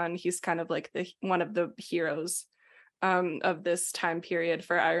goes on. He's kind of like one of the heroes of this time period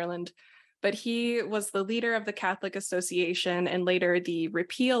for Ireland. But he was the leader of the Catholic Association and later the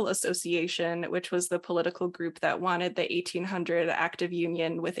Repeal Association, which was the political group that wanted the 1800 Act of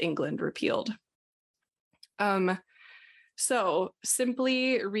Union with England repealed. So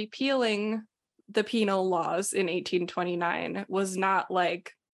simply repealing the penal laws in 1829 was not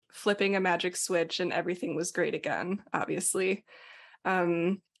like flipping a magic switch and everything was great again, obviously.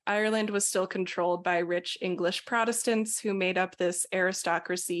 Ireland was still controlled by rich English Protestants who made up this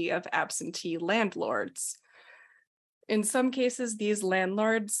aristocracy of absentee landlords. In some cases, these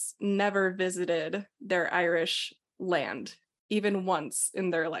landlords never visited their Irish land, even once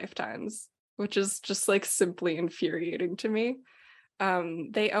in their lifetimes, which is just like simply infuriating to me.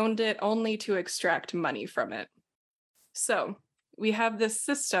 They owned it only to extract money from it. So we have this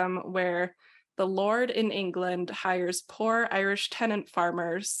system where the Lord in England hires poor Irish tenant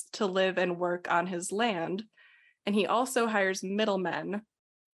farmers to live and work on his land, and he also hires middlemen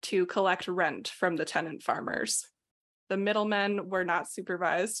to collect rent from the tenant farmers. The middlemen were not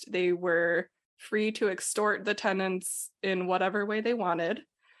supervised. They were free to extort the tenants in whatever way they wanted.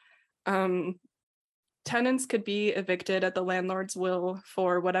 Tenants could be evicted at the landlord's will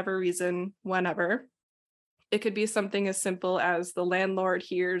for whatever reason, whenever. It could be something as simple as the landlord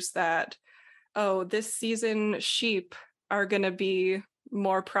hears that, oh, this season sheep are going to be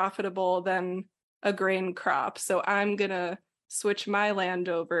more profitable than a grain crop, so I'm going to switch my land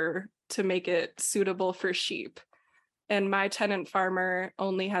over to make it suitable for sheep. And my tenant farmer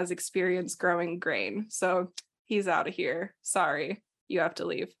only has experience growing grain, so he's out of here. Sorry, you have to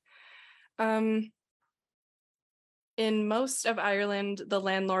leave. In most of Ireland, the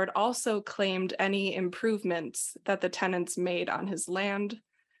landlord also claimed any improvements that the tenants made on his land.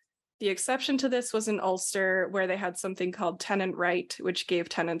 The exception to this was in Ulster, where they had something called tenant right, which gave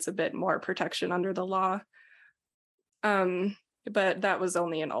tenants a bit more protection under the law. But that was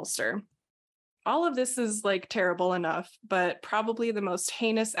only in Ulster. All of this is like terrible enough, but probably the most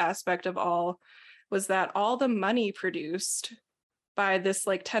heinous aspect of all was that all the money produced by this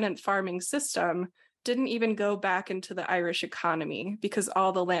like tenant farming system didn't even go back into the Irish economy because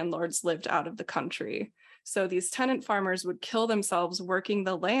all the landlords lived out of the country. So these tenant farmers would kill themselves working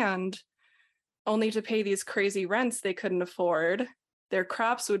the land only to pay these crazy rents they couldn't afford. Their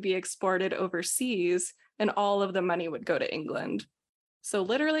crops would be exported overseas and all of the money would go to England. So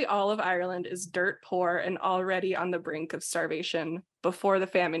literally all of Ireland is dirt poor and already on the brink of starvation before the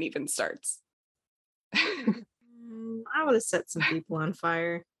famine even starts. I would have set some people on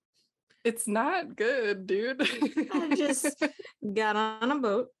fire. It's not good, dude. I just got on a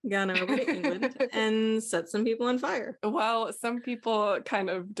boat, gone over to England, and set some people on fire. Well, some people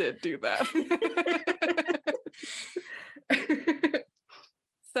kind of did do that.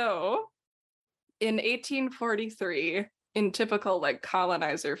 So, in 1843, in typical like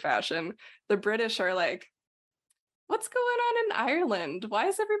colonizer fashion, the British are like, what's going on in Ireland? Why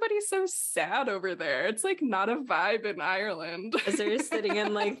is everybody so sad over there? It's like not a vibe in Ireland. As they're sitting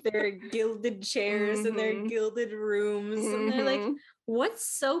in like their gilded chairs in their gilded rooms, and they're like, what's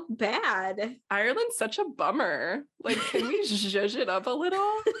so bad? Ireland's such a bummer. Like, can we zhuzh it up a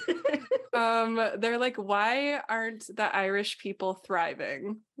little? They're like, why aren't the Irish people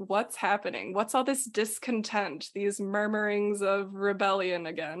thriving? What's happening? What's all this discontent, these murmurings of rebellion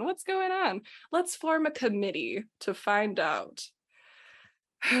again? What's going on? Let's form a committee to find out.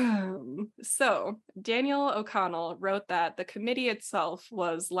 So Daniel O'Connell wrote that the committee itself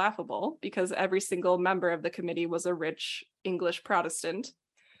was laughable because every single member of the committee was a rich English Protestant.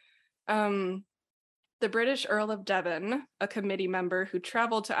 The British Earl of Devon, a committee member who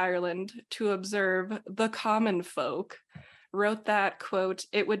traveled to Ireland to observe the common folk, wrote that, quote,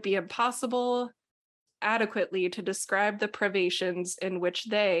 it would be impossible adequately to describe the privations in which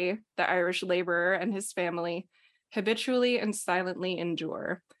they, the Irish laborer and his family, habitually and silently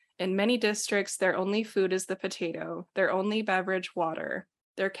endure. In many districts, their only food is the potato, their only beverage water.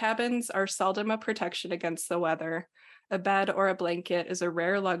 Their cabins are seldom a protection against the weather. A bed or a blanket is a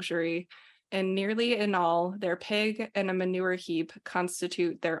rare luxury, and nearly in all, their pig and a manure heap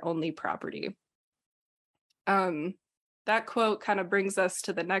constitute their only property. That quote kind of brings us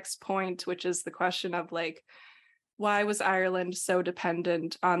to the next point, which is the question of like, why was Ireland so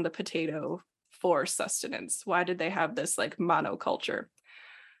dependent on the potato for sustenance? Why did they have this like monoculture?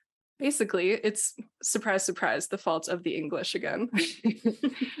 Basically, it's, surprise, surprise, the fault of the English again.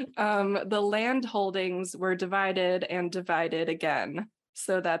 The land holdings were divided and divided again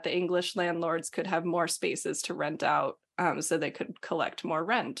so that the English landlords could have more spaces to rent out, so they could collect more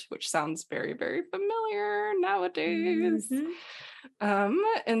rent, which sounds very, very familiar nowadays.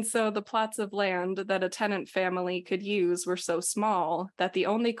 And so the plots of land that a tenant family could use were so small that the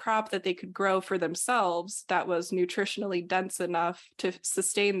only crop that they could grow for themselves that was nutritionally dense enough to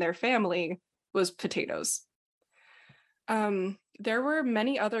sustain their family was potatoes. There were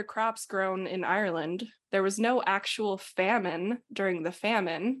many other crops grown in Ireland. There was no actual famine during the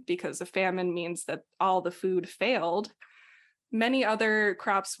famine because a famine means that all the food failed. Many other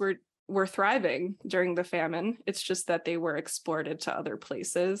crops were thriving during the famine. It's just that they were exported to other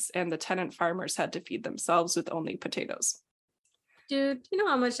places and the tenant farmers had to feed themselves with only potatoes. Dude, you know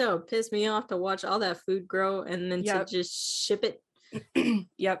how much that would piss me off to watch all that food grow and then to just ship it?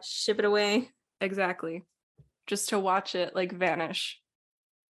 Yep. Ship it away. Exactly. Just to watch it like vanish.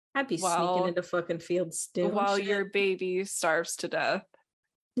 I'd be sneaking into fucking fields still. While your baby starves to death.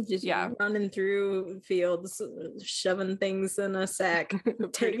 Just running through fields, shoving things in a sack,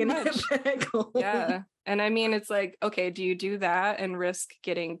 taking it back home. Yeah. And I mean, it's like, okay, do you do that and risk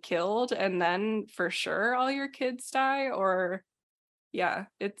getting killed and then for sure all your kids die? Or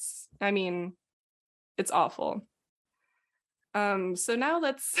it's awful. So now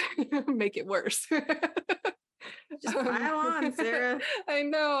let's make it worse. Just pile on, Sarah. I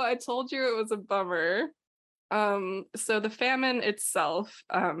know, I told you it was a bummer. So the famine itself,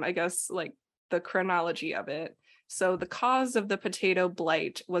 I guess like the chronology of it. So the cause of the potato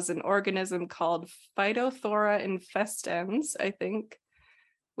blight was an organism called Phytophthora infestans, I think,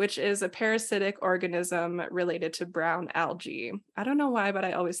 which is a parasitic organism related to brown algae. I don't know why, but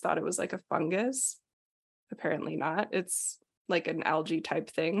I always thought it was like a fungus. Apparently not. It's like an algae type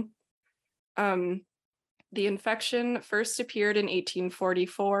thing. The infection first appeared in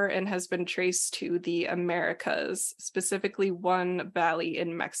 1844 and has been traced to the Americas, specifically one valley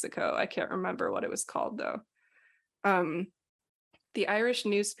in Mexico. I can't remember what it was called, though. The Irish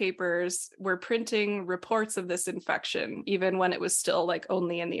newspapers were printing reports of this infection, even when it was still like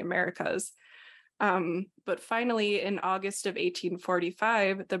only in the Americas. But finally, in August of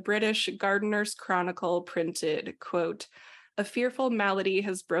 1845, the British Gardener's Chronicle printed, quote, "A fearful malady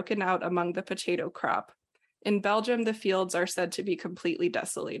has broken out among the potato crop. In Belgium, the fields are said to be completely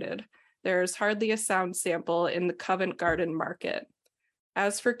desolated. There is hardly a sound sample in the Covent Garden market.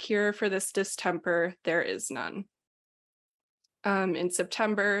 As for cure for this distemper, there is none." In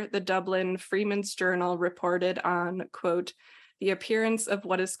September, the Dublin Freeman's Journal reported on, quote, "the appearance of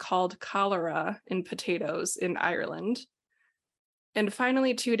what is called cholera in potatoes in Ireland." And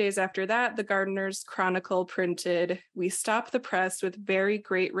finally, 2 days after that, the Gardener's Chronicle printed, "We stop the press with very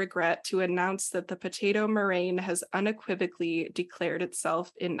great regret to announce that the potato murrain has unequivocally declared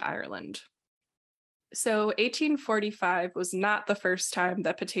itself in Ireland." So 1845 was not the first time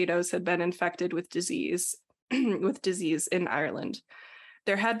that potatoes had been infected with disease, in Ireland.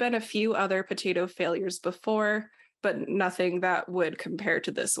 There had been a few other potato failures before, but nothing that would compare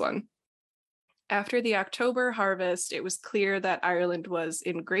to this one. After the October harvest, it was clear that Ireland was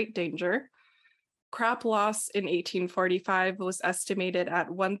in great danger. Crop loss in 1845 was estimated at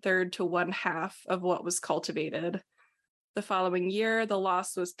 1/3 to 1/2 of what was cultivated. The following year, the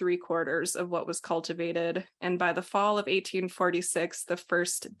loss was 3/4 of what was cultivated, and by the fall of 1846, the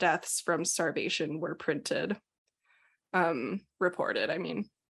first deaths from starvation were reported, I mean.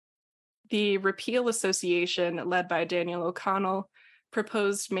 The Repeal Association, led by Daniel O'Connell,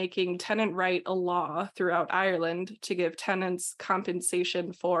 proposed making tenant right a law throughout Ireland to give tenants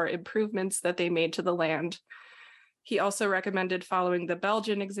compensation for improvements that they made to the land. He also recommended following the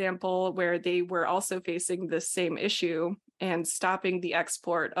Belgian example, where they were also facing the same issue, and stopping the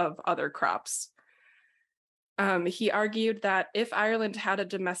export of other crops. He argued that if Ireland had a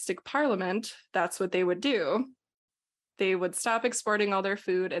domestic parliament, that's what they would do. They would stop exporting all their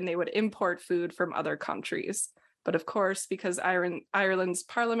food and they would import food from other countries. But of course, because Ireland's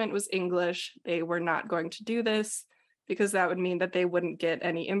parliament was English, they were not going to do this, because that would mean that they wouldn't get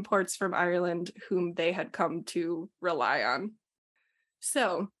any imports from Ireland, whom they had come to rely on.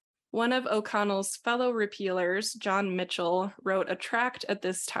 So, one of O'Connell's fellow repealers, John Mitchell, wrote a tract at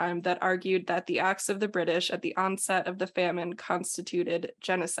this time that argued that the acts of the British at the onset of the famine constituted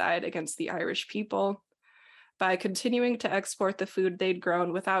genocide against the Irish people by continuing to export the food they'd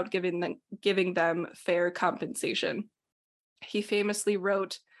grown without giving them fair compensation. He famously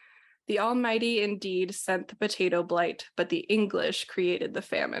wrote, "The Almighty indeed sent the potato blight, but the English created the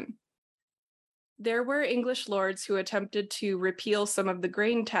famine." There were English lords who attempted to repeal some of the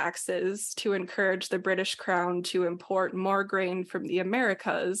grain taxes to encourage the British Crown to import more grain from the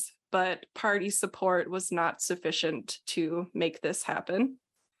Americas, but party support was not sufficient to make this happen.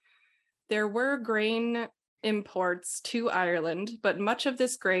 There were grain imports to Ireland, but much of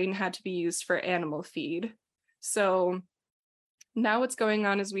this grain had to be used for animal feed. So now what's going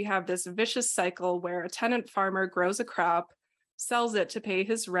on is we have this vicious cycle where a tenant farmer grows a crop, sells it to pay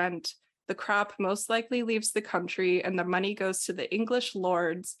his rent, the crop most likely leaves the country, and the money goes to the English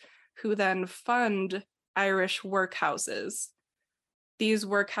lords, who then fund Irish workhouses. These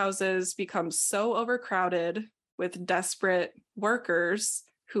workhouses become so overcrowded with desperate workers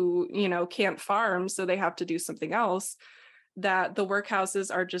who, can't farm, so they have to do something else, that the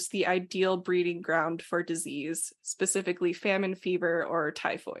workhouses are just the ideal breeding ground for disease, specifically famine fever or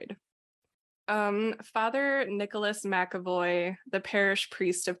typhoid. Father Nicholas McAvoy, the parish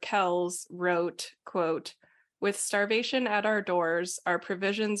priest of Kells, wrote, quote, "With starvation at our doors, our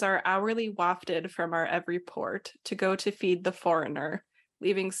provisions are hourly wafted from our every port to go to feed the foreigner,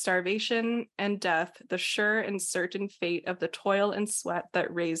 leaving starvation and death the sure and certain fate of the toil and sweat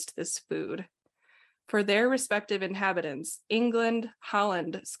that raised this food. For their respective inhabitants, England,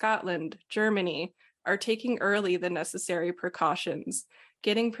 Holland, Scotland, Germany, are taking early the necessary precautions,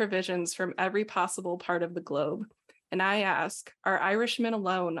 getting provisions from every possible part of the globe. And I ask, are Irishmen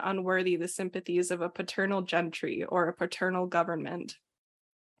alone unworthy the sympathies of a paternal gentry or a paternal government?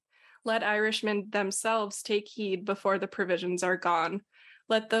 Let Irishmen themselves take heed before the provisions are gone.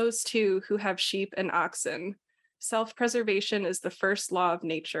 Let those too who have sheep and oxen. Self-preservation is the first law of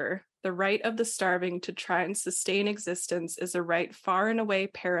nature. The right of the starving to try and sustain existence is a right far and away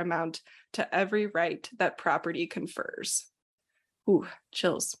paramount to every right that property confers." Ooh,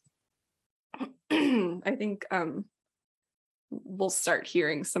 chills. I think we'll start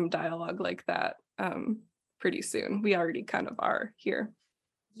hearing some dialogue like that pretty soon. We already kind of are here.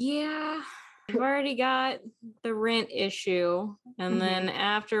 Yeah. I've already got the rent issue. And then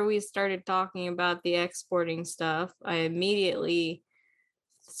after we started talking about the exporting stuff, I immediately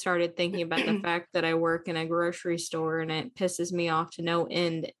started thinking about the fact that I work in a grocery store and it pisses me off to no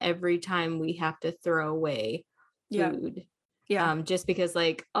end every time we have to throw away food. Yeah. Just because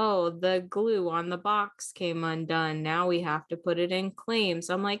like, oh, the glue on the box came undone. Now we have to put it in claims.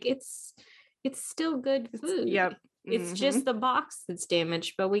 I'm like, it's still good food. It's just the box that's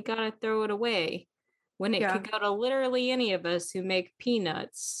damaged, but we gotta throw it away when it could go to literally any of us who make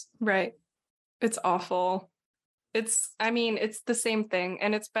peanuts. Right. It's awful. It's the same thing.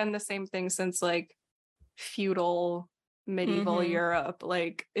 And it's been the same thing since like feudal medieval Europe.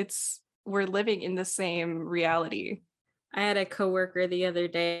 Like we're living in the same reality. I had a coworker the other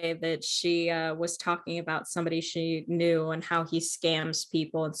day that she was talking about somebody she knew and how he scams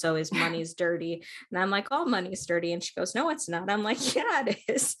people, and so his money's dirty. And I'm like, all money's dirty. And she goes, no, it's not. I'm like, yeah, it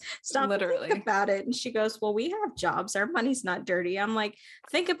is. Stop thinking about it. And she goes, well, we have jobs. Our money's not dirty. I'm like,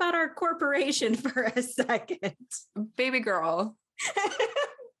 think about our corporation for a second. Baby girl.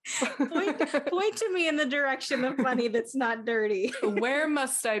 point to me in the direction of money that's not dirty. Where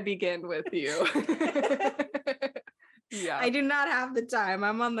must I begin with you? Yeah. I do not have the time.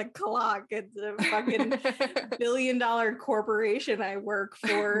 I'm on the clock. It's a fucking billion-dollar corporation I work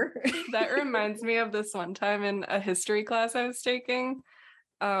for. That reminds me of this one time in a history class I was taking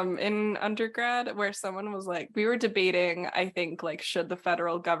in undergrad, where someone was like, we were debating, I think, like, should the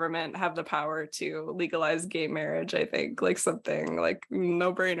federal government have the power to legalize gay marriage? I think, like, something like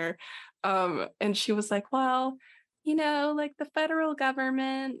no brainer. And she was like, well, you know, like the federal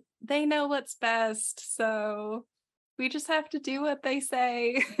government, they know what's best. So we just have to do what they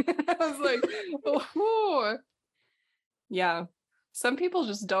say. I was like, oh, yeah. Some people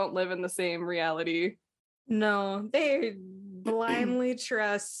just don't live in the same reality. No, they blindly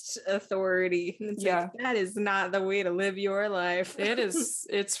trust authority. It's like, that is not the way to live your life.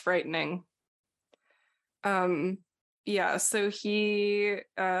 It's frightening. Yeah, so he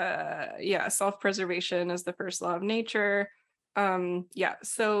self-preservation is the first law of nature.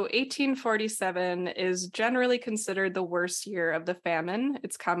 So 1847 is generally considered the worst year of the famine.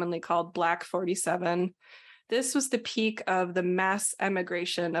 It's commonly called Black 47. This was the peak of the mass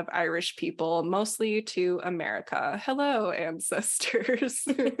emigration of Irish people, mostly to America. Hello, ancestors.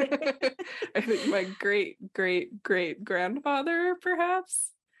 I think my great grandfather,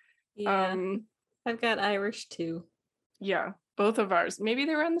 perhaps. Yeah, I've got Irish too. Yeah, both of ours. Maybe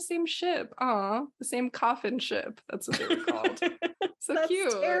they were on the same ship. Aw, the same coffin ship. That's what they were called. So that's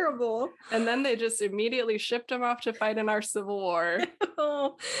cute. Terrible. And then they just immediately shipped them off to fight in our Civil War.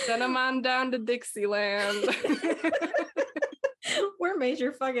 Send them on down to Dixieland. We're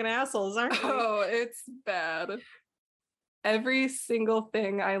major fucking assholes, aren't we? Oh, it's bad. Every single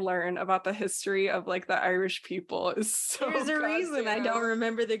thing I learn about the history of like the Irish people is so There's a reason I don't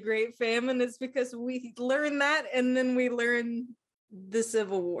remember the Great Famine. It's because we learn that and then we learn the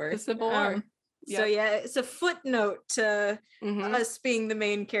Civil War. The Civil War. So yeah, it's a footnote to us being the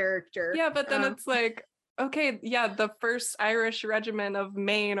main character. Yeah, but then it's like, okay, yeah, the first Irish regiment of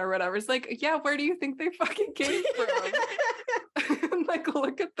Maine or whatever. It's like, yeah, where do you think they fucking came from? Like,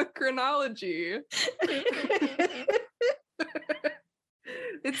 look at the chronology.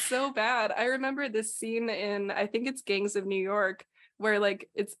 It's so bad. I remember this scene in, I think it's Gangs of New York, where like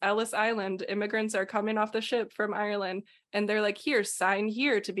it's Ellis Island. Immigrants are coming off the ship from Ireland and they're like, here, sign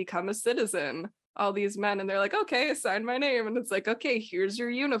here to become a citizen. All these men, and they're like, okay, sign my name. And it's like, okay, here's your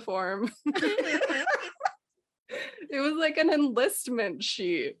uniform. It was like an enlistment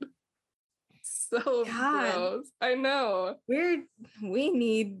sheet. So gross. I know. We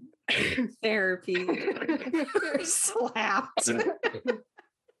need therapy. Slapped.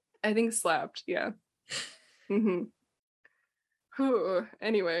 I think slapped, yeah.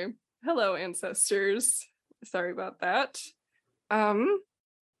 Anyway, hello, ancestors. Sorry about that.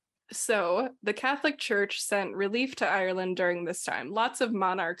 So the Catholic Church sent relief to Ireland during this time. Lots of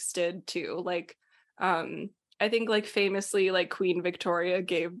monarchs did too. Like, I think like famously, like Queen Victoria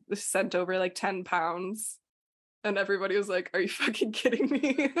sent over like 10 pounds. And everybody was like, are you fucking kidding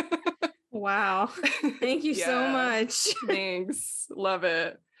me? Wow. Thank you so much. Thanks. Love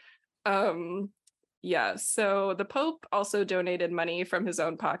it. Yeah, so the Pope also donated money from his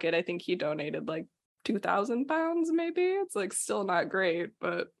own pocket. I think he donated like 2,000 pounds, maybe. It's like still not great,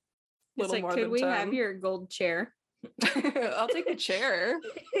 but a little more than 10. Could we have your gold chair? I'll take the chair.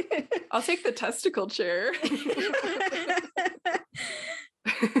 I'll take the testicle chair.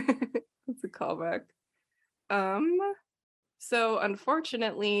 That's a callback. So,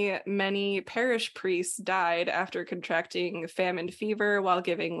 unfortunately, many parish priests died after contracting famine fever while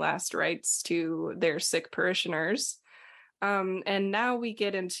giving last rites to their sick parishioners. And now we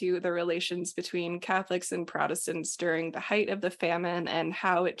get into the relations between Catholics and Protestants during the height of the famine and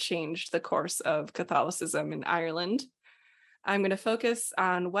how it changed the course of Catholicism in Ireland. I'm going to focus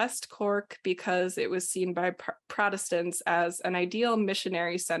on West Cork because it was seen by Protestants as an ideal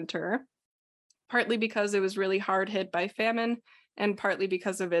missionary center, partly because it was really hard hit by famine and partly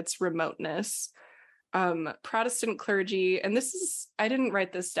because of its remoteness. Protestant clergy, and I didn't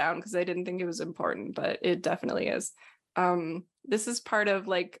write this down because I didn't think it was important, but it definitely is. This is part of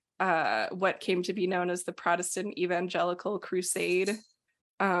what came to be known as the Protestant Evangelical Crusade,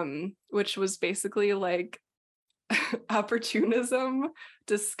 which was basically like opportunism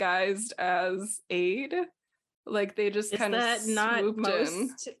disguised as aid. Like they just kind of swooped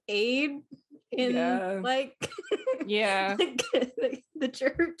most in. Aid in yeah the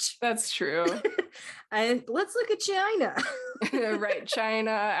church. That's true. And let's look at China. Right,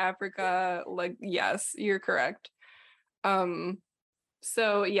 China, Africa, like yes, you're correct.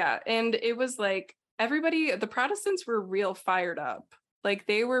 So yeah, and it was like the Protestants were real fired up. Like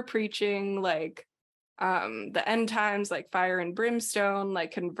they were preaching like the end times, like fire and brimstone,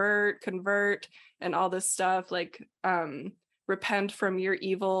 like convert, and all this stuff, like repent from your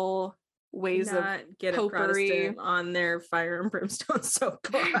evil ways of get popery. A on their fire and brimstone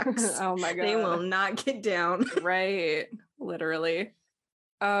soapbox. Oh my god, they will not get down. Right, literally.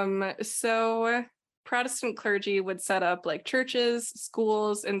 So Protestant clergy would set up like churches,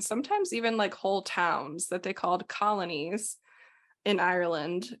 schools, and sometimes even like whole towns that they called colonies in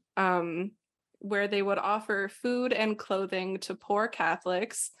Ireland, where they would offer food and clothing to poor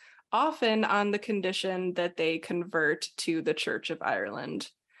Catholics, often on the condition that they convert to the Church of Ireland.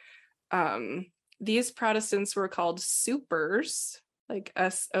 These Protestants were called soupers, like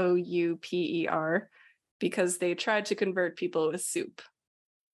S-O-U-P-E-R, because they tried to convert people with soup.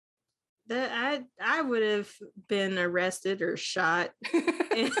 I would have been arrested or shot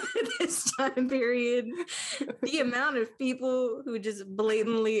in this time period. The amount of people who just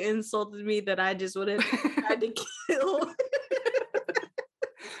blatantly insulted me that I just would have tried to kill.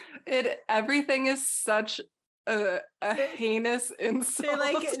 Everything is such a heinous insult. They're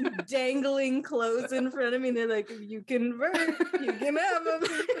like dangling clothes in front of me. And they're like, you convert, you can have them.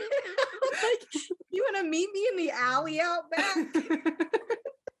 Like, you want to meet me in the alley out back?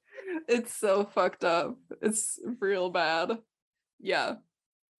 It's so fucked up. It's real bad. Yeah.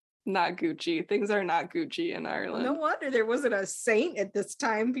 Not Gucci. Things are not Gucci in Ireland. No wonder there wasn't a saint at this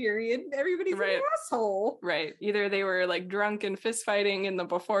time period. Everybody's an asshole. Right. Either they were like drunk and fist fighting in the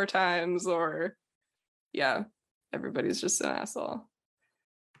before times, or yeah, everybody's just an asshole.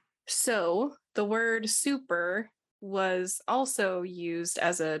 So the word super was also used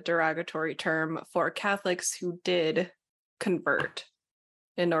as a derogatory term for Catholics who did convert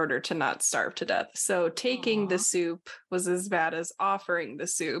in order to not starve to death. So taking the soup was as bad as offering the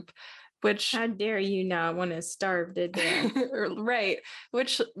soup, which... How dare you not want to starve to death? Right.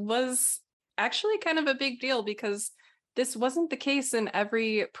 Which was actually kind of a big deal because this wasn't the case in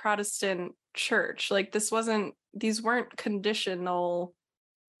every Protestant church. Like these weren't conditional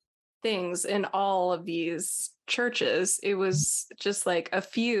things in all of these churches. It was just like a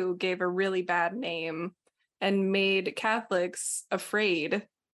few gave a really bad name and made Catholics afraid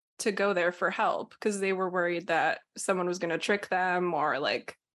to go there for help because they were worried that someone was going to trick them or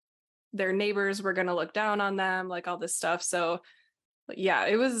like their neighbors were going to look down on them, like all this stuff. So yeah,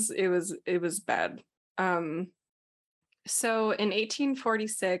 it was bad. So in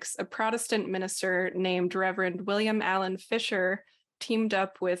 1846, a Protestant minister named Reverend William Allen Fisher teamed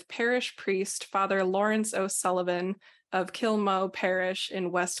up with parish priest Father Lawrence O'Sullivan of Kilmoe Parish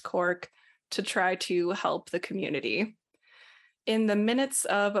in West Cork to try to help the community. In the minutes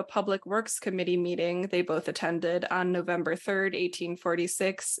of a Public Works Committee meeting they both attended on November 3rd,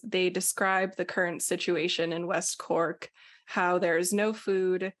 1846, they describe the current situation in West Cork, how there is no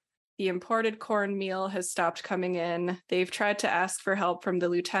food, the imported cornmeal has stopped coming in, they've tried to ask for help from the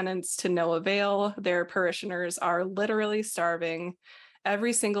lieutenants to no avail, their parishioners are literally starving,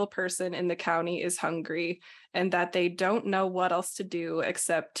 every single person in the county is hungry, and that they don't know what else to do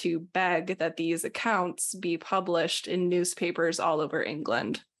except to beg that these accounts be published in newspapers all over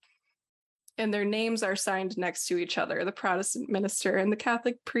England. And their names are signed next to each other, the Protestant minister and the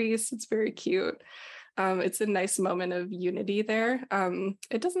Catholic priest. It's very cute. It's a nice moment of unity there.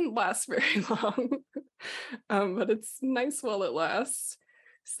 It doesn't last very long, but it's nice while it lasts.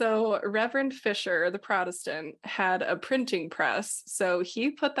 So Reverend Fisher, the Protestant, had a printing press. So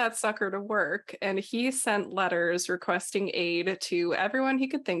he put that sucker to work and he sent letters requesting aid to everyone he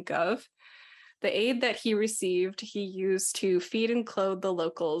could think of. The aid that he received, he used to feed and clothe the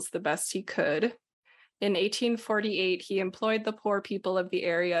locals the best he could. In 1848, he employed the poor people of the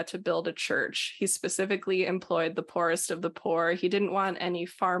area to build a church. He specifically employed the poorest of the poor. He didn't want any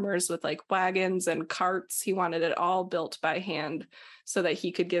farmers with like wagons and carts. He wanted it all built by hand so that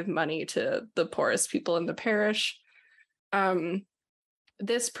he could give money to the poorest people in the parish.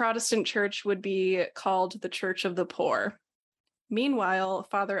 This Protestant church would be called the Church of the Poor. Meanwhile,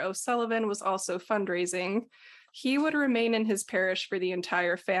 Father O'Sullivan was also fundraising. He would remain in his parish for the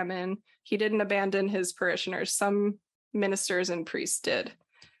entire famine. He didn't abandon his parishioners. Some ministers and priests did.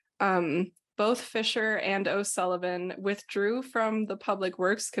 Both Fisher and O'Sullivan withdrew from the Public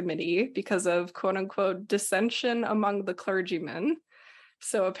Works Committee because of quote unquote dissension among the clergymen.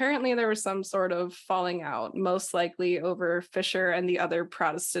 So apparently there was some sort of falling out, most likely over Fisher and the other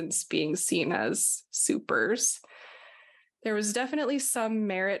Protestants being seen as supers. There was definitely some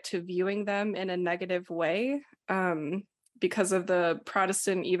merit to viewing them in a negative way because of the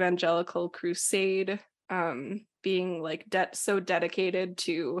Protestant Evangelical Crusade being like so dedicated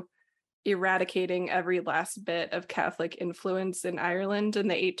to eradicating every last bit of Catholic influence in Ireland in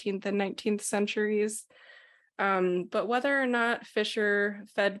the 18th and 19th centuries. But whether or not Fisher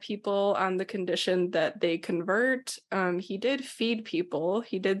fed people on the condition that they convert, he did feed people,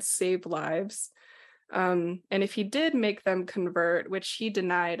 he did save lives. And if he did make them convert, which he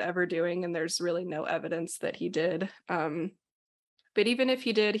denied ever doing, and there's really no evidence that he did, but even if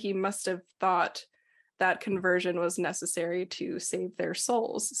he did, he must have thought that conversion was necessary to save their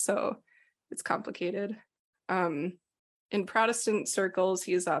souls. So it's complicated. In Protestant circles,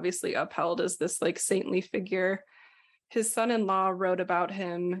 he is obviously upheld as this like saintly figure. His son-in-law wrote about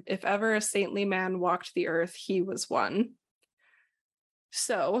him, "If ever a saintly man walked the earth, he was one."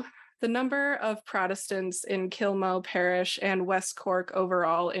 So the number of Protestants in Kilmoe Parish and West Cork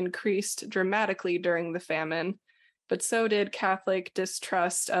overall increased dramatically during the famine, but so did Catholic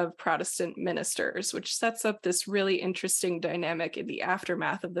distrust of Protestant ministers, which sets up this really interesting dynamic in the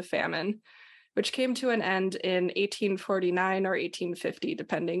aftermath of the famine, which came to an end in 1849 or 1850,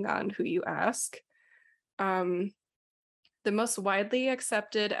 depending on who you ask. The most widely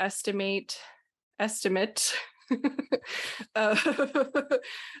accepted estimate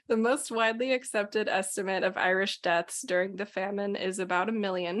the most widely accepted estimate of Irish deaths during the famine is about 1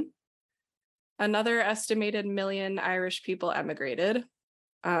 million. Another estimated 1 million Irish people emigrated.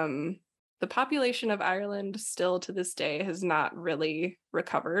 The population of Ireland still to this day has not really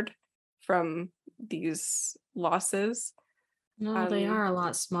recovered from these losses. No, they are a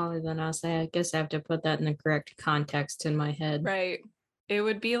lot smaller than us. I guess I have to put that in the correct context in my head. Right. It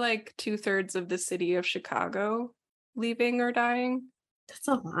would be like 2/3 of the city of Chicago leaving or dying. That's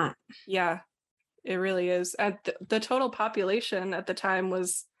a lot. Yeah, it really is. The total population at the time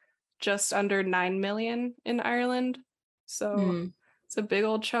was just under 9 million in Ireland. So it's a big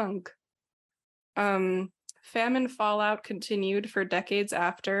old chunk. Famine fallout continued for decades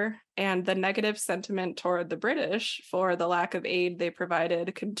after, and the negative sentiment toward the British for the lack of aid they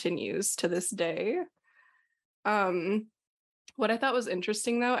provided continues to this day. What I thought was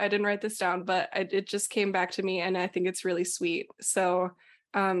interesting, though, I didn't write this down, but it just came back to me, and I think it's really sweet. So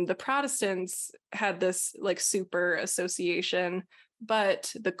the Protestants had this like super association,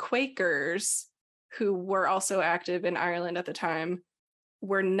 but the Quakers, who were also active in Ireland at the time,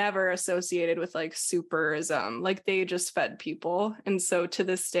 were never associated with like superism. Like they just fed people. And so to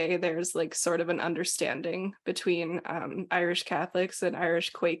this day, there's like sort of an understanding between Irish Catholics and Irish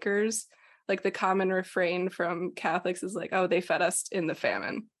Quakers. Like the common refrain from Catholics is like, oh, they fed us in the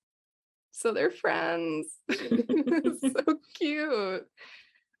famine. So they're friends. So cute.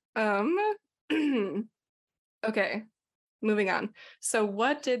 Okay, moving on. So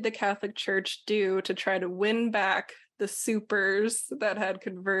what did the Catholic Church do to try to win back the supers that had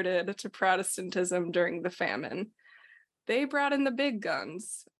converted to Protestantism during the famine? They brought in the big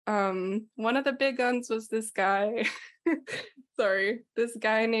guns. One of the big guns was this guy, this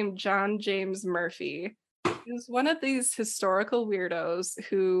guy named John James Murphy. He was one of these historical weirdos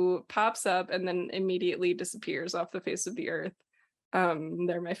who pops up and then immediately disappears off the face of the earth.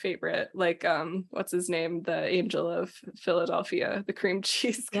 They're my favorite. Like, what's his name? The Angel of Philadelphia, the cream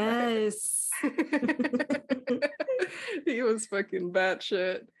cheese guy. Yes. He was fucking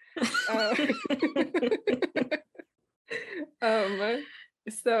batshit.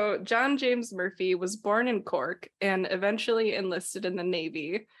 So John James Murphy was born in Cork and eventually enlisted in the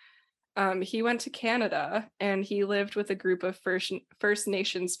Navy. He went to Canada and he lived with a group of First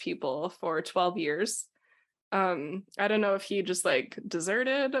Nations people for 12 years. I don't know if he just like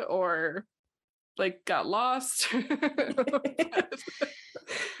deserted or like got lost.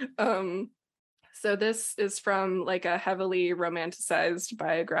 So this is from like a heavily romanticized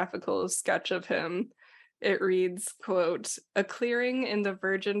biographical sketch of him. It reads, quote, "A clearing in the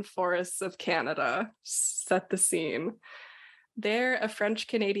virgin forests of Canada set the scene. There, a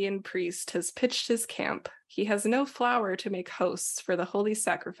French-Canadian priest has pitched his camp. He has no flour to make hosts for the holy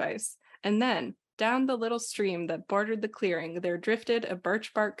sacrifice. And then, down the little stream that bordered the clearing, there drifted a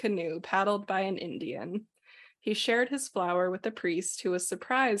birch bark canoe paddled by an Indian. He shared his flour with the priest, who was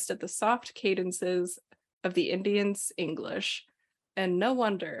surprised at the soft cadences of the Indian's English. And no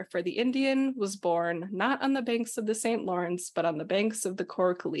wonder, for the Indian was born not on the banks of the St. Lawrence, but on the banks of the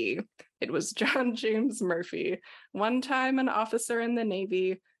Cork Lee. It was John James Murphy, one time an officer in the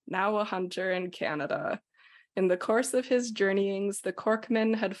Navy, now a hunter in Canada. In the course of his journeyings, the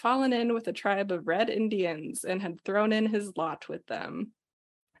Corkman had fallen in with a tribe of Red Indians and had thrown in his lot with them.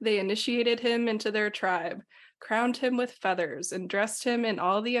 They initiated him into their tribe, crowned him with feathers, and dressed him in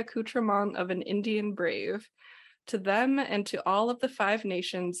all the accoutrement of an Indian brave. To them and to all of the Five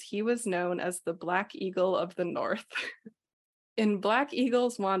Nations, he was known as the Black Eagle of the North." In Black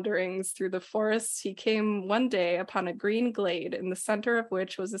Eagle's wanderings through the forests, he came one day upon a green glade, in the center of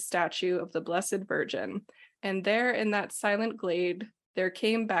which was a statue of the Blessed Virgin. And there, in that silent glade, there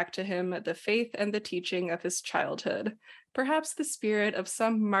came back to him the faith and the teaching of his childhood. Perhaps the spirit of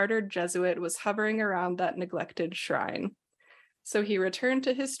some martyred Jesuit was hovering around that neglected shrine. So he returned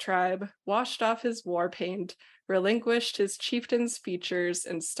to his tribe, washed off his war paint, relinquished his chieftain's features,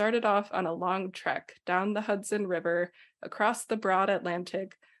 and started off on a long trek down the Hudson River, across the broad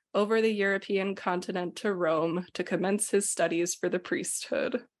Atlantic, over the European continent to Rome to commence his studies for the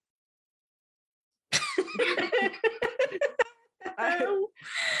priesthood.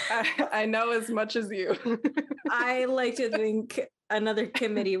 I know as much as you. I like to think another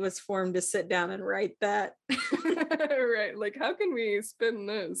committee was formed to sit down and write that. Right, like how can we spin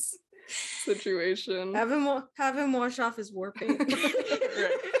this situation? Have him wash off his war paint.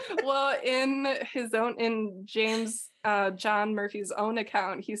 Right. Well, in John Murphy's own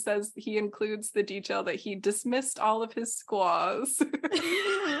account, he says he includes the detail that he dismissed all of his squaws.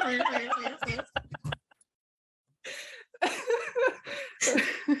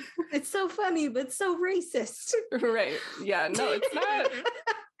 It's so funny, but so racist. Right. Yeah, no, it's not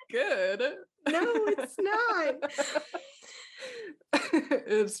good. No, it's not.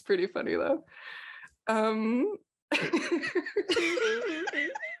 It's pretty funny though. What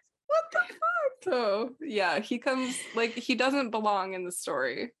the fuck? So yeah, he comes like he doesn't belong in the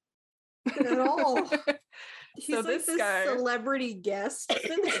story at all. He's so like this guy, celebrity guest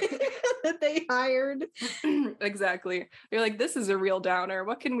that they hired. Exactly. You're like, this is a real downer.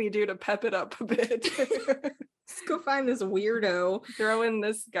 What can we do to pep it up a bit? Let's go find this weirdo. Throw in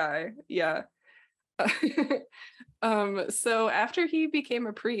this guy. Yeah. So after he became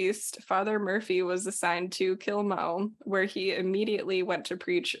a priest, Father Murphy was assigned to Kilmau, where he immediately went to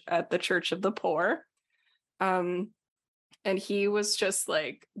preach at the Church of the Poor. And he was just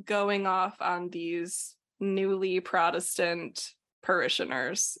like going off on these newly Protestant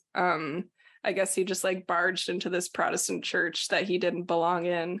parishioners. I guess he just like barged into this Protestant church that he didn't belong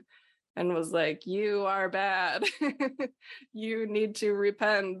in and was like, you are bad. You need to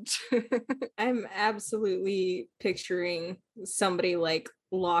repent. I'm absolutely picturing somebody like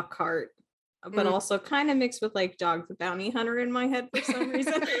Lockhart, but also kind of mixed with like Dog the Bounty Hunter in my head for some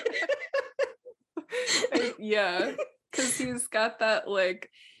reason. Yeah, because he's got that like,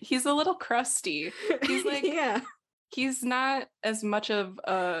 he's a little crusty. He's like, yeah. He's not as much of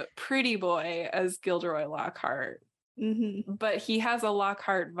a pretty boy as Gilderoy Lockhart, but he has a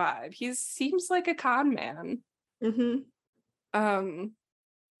Lockhart vibe. He seems like a con man.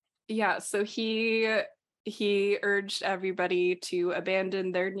 Yeah, so he urged everybody to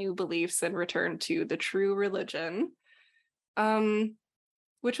abandon their new beliefs and return to the true religion,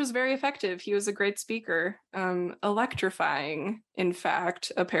 which was very effective. He was a great speaker, electrifying, in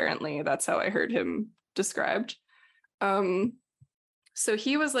fact, apparently. That's how I heard him described. So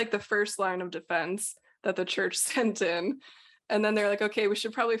he was like the first line of defense that the church sent in. And then they're like, okay, we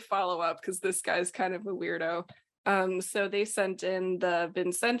should probably follow up because this guy's kind of a weirdo. So they sent in the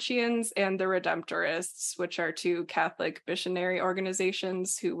Vincentians and the Redemptorists, which are two Catholic missionary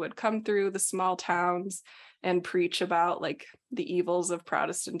organizations who would come through the small towns and preach about like the evils of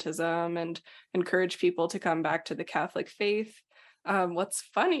Protestantism and encourage people to come back to the Catholic faith. What's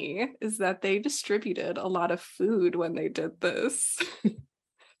funny is that they distributed a lot of food when they did this.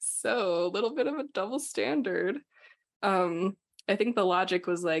 So a little bit of a double standard. I think the logic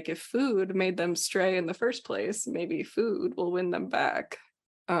was like, if food made them stray in the first place, maybe food will win them back.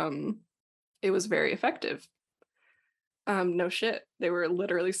 It was very effective. No shit, they were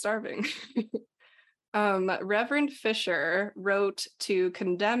literally starving. Reverend Fisher wrote to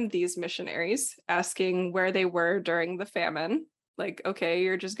condemn these missionaries, asking where they were during the famine. Like, okay,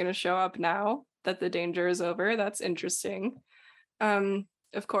 you're just going to show up now that the danger is over. That's interesting.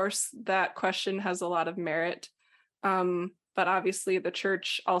 Of course, that question has a lot of merit. But obviously, the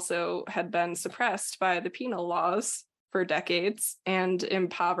church also had been suppressed by the penal laws for decades and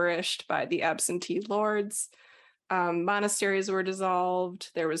impoverished by the absentee lords. Monasteries were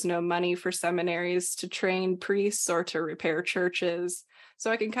dissolved. There was no money for seminaries to train priests or to repair churches. So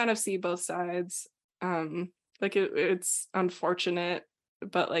I can kind of see both sides. Like it's unfortunate,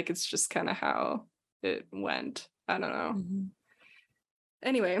 but like it's just kind of how it went. I don't know. Mm-hmm.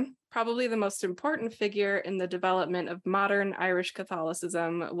 Anyway, probably the most important figure in the development of modern Irish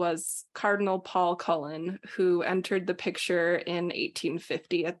Catholicism was Cardinal Paul Cullen, who entered the picture in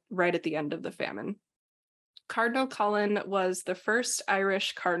 1850, right at the end of the famine. Cardinal Cullen was the first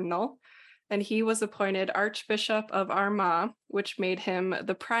Irish cardinal, and he was appointed Archbishop of Armagh, which made him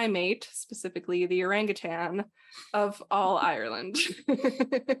the primate, specifically the orangutan, of all Ireland.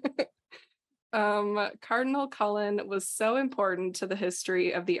 Cardinal Cullen was so important to the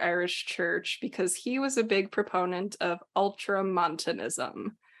history of the Irish Church because he was a big proponent of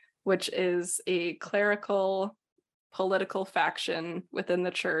Ultramontanism, which is a clerical political faction within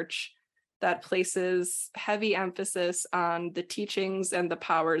the church that places heavy emphasis on the teachings and the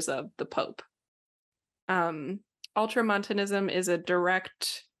powers of the Pope. Ultramontanism is a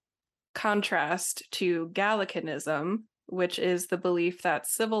direct contrast to Gallicanism, which is the belief that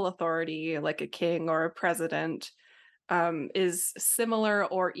civil authority, like a king or a president, is similar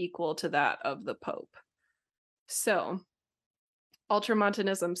or equal to that of the Pope. So,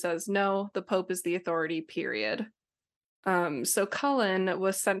 Ultramontanism says, no, the Pope is the authority, period. So Cullen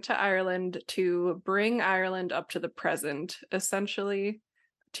was sent to Ireland to bring Ireland up to the present, essentially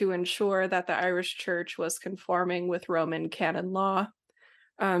to ensure that the Irish Church was conforming with Roman canon law.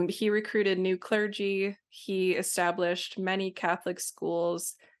 He recruited new clergy. He established many Catholic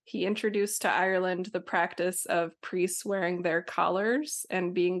schools. He introduced to Ireland the practice of priests wearing their collars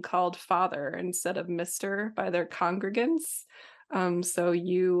and being called father instead of Mr. by their congregants. So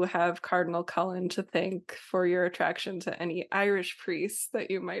you have Cardinal Cullen to thank for your attraction to any Irish priests that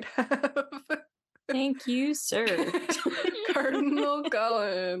you might have. Thank you, sir. Cardinal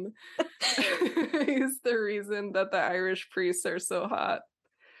Cullen. He's the reason that the Irish priests are so hot.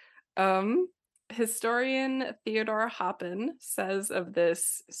 Historian Theodore Hoppin says of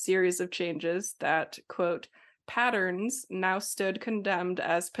this series of changes that, quote, patterns now stood condemned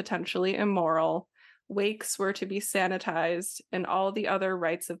as potentially immoral. Wakes were to be sanitized, and all the other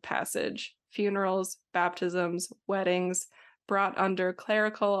rites of passage, funerals, baptisms, weddings, brought under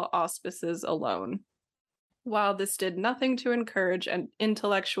clerical auspices alone. While this did nothing to encourage an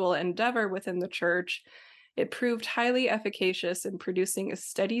intellectual endeavor within the church, it proved highly efficacious in producing a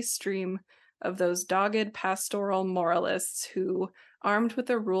steady stream of those dogged pastoral moralists who, armed with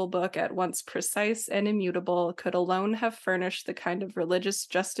a rule book at once precise and immutable, could alone have furnished the kind of religious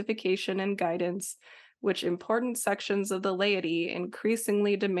justification and guidance which important sections of the laity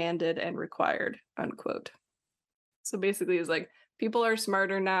increasingly demanded and required, unquote. So basically it's like, people are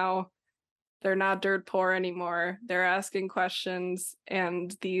smarter now. They're not dirt poor anymore. They're asking questions,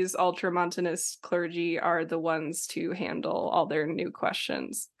 and these ultramontanist clergy are the ones to handle all their new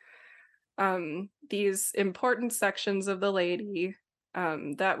questions. These important sections of the laity,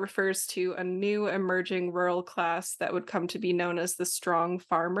 that refers to a new emerging rural class that would come to be known as the Strong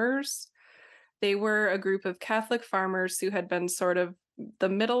Farmers. They were a group of Catholic farmers who had been sort of the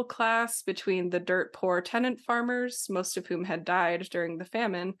middle class between the dirt poor tenant farmers, most of whom had died during the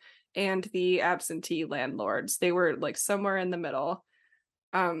famine, and the absentee landlords. They were like somewhere in the middle.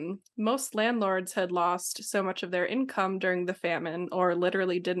 Most landlords had lost so much of their income during the famine, or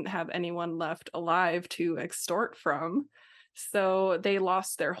literally didn't have anyone left alive to extort from. So they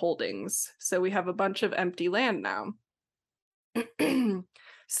lost their holdings. So we have a bunch of empty land now.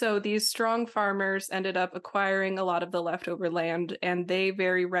 So these strong farmers ended up acquiring a lot of the leftover land, and they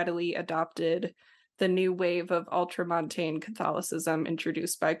very readily adopted the new wave of ultramontane Catholicism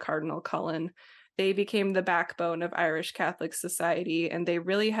introduced by Cardinal Cullen. They became the backbone of Irish Catholic society, and they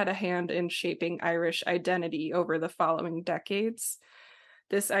really had a hand in shaping Irish identity over the following decades.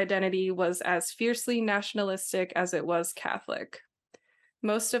 This identity was as fiercely nationalistic as it was Catholic.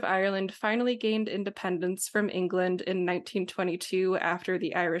 Most of Ireland finally gained independence from England in 1922 after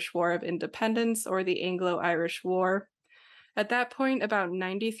the Irish War of Independence, or the Anglo-Irish War. At that point, about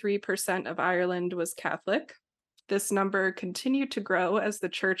 93% of Ireland was Catholic. This number continued to grow as the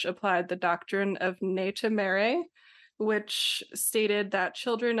church applied the doctrine of ne temere, which stated that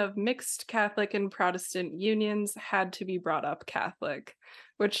children of mixed Catholic and Protestant unions had to be brought up Catholic,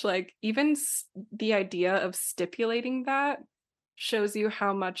 which, like, even the idea of stipulating that shows you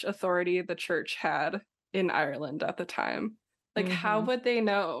how much authority the church had in Ireland at the time. Like, how would they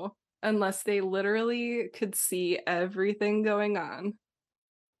know unless they literally could see everything going on?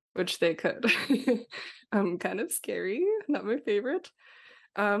 Which they could. Kind of scary, not my favorite.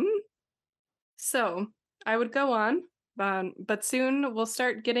 So I would go on, but soon we'll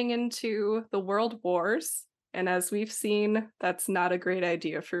start getting into the world wars. And as we've seen, that's not a great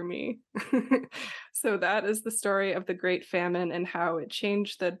idea for me. So that is the story of the Great Famine and how it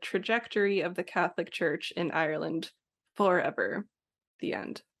changed the trajectory of the Catholic Church in Ireland forever. The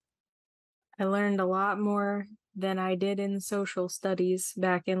end. I learned a lot more than I did in social studies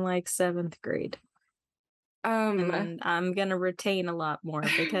back in like 7th grade. And I'm gonna retain a lot more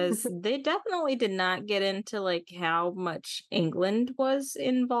because they definitely did not get into like how much England was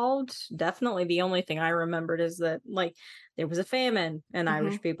involved. Definitely the only thing I remembered is that like there was a famine and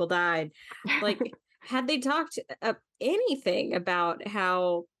Irish people died. Like, had they talked anything about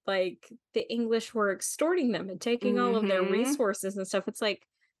how like the English were extorting them and taking all of their resources and stuff, it's like,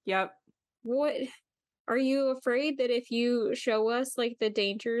 yep. What? Are you afraid that if you show us like the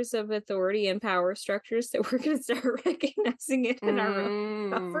dangers of authority and power structures that we're going to start recognizing it in our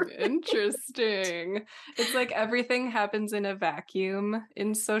own government? Interesting. It's like everything happens in a vacuum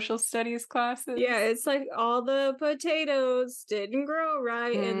in social studies classes. Yeah, it's like all the potatoes didn't grow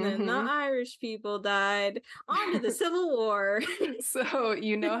right, and then the Irish people died. On to the Civil War. So,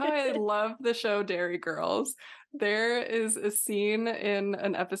 you know how I love the show Dairy Girls? There is a scene in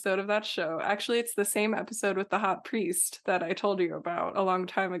an episode of that show. Actually, it's the same episode with the hot priest that I told you about a long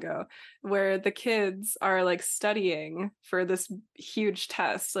time ago, where the kids are like studying for this huge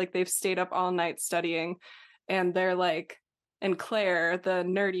test. Like, they've stayed up all night studying, and they're like, and Claire, the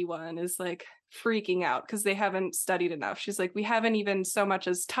nerdy one, is like freaking out because they haven't studied enough. She's like, we haven't even so much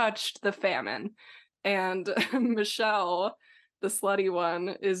as touched the famine. And Michelle, the slutty one,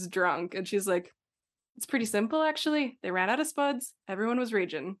 is drunk, and she's like, it's pretty simple, actually. They ran out of spuds. Everyone was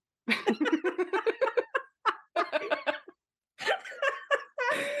raging.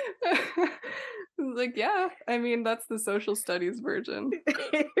 Like, yeah, I mean, that's the social studies version.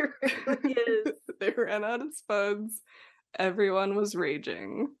 It really is. They ran out of spuds. Everyone was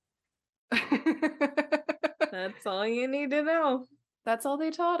raging. That's all you need to know. That's all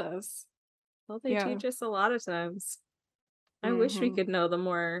they taught us. Well, they teach us a lot of times. I wish we could know the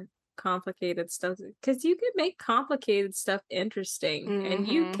more complicated stuff, because you could make complicated stuff interesting, and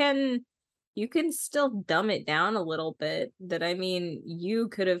you can still dumb it down a little bit. That, I mean, you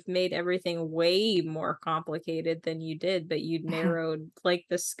could have made everything way more complicated than you did, but you narrowed like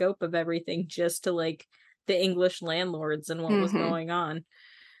the scope of everything just to like the English landlords and what was going on.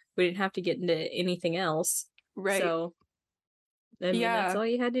 We didn't have to get into anything else, right? So I mean, that's all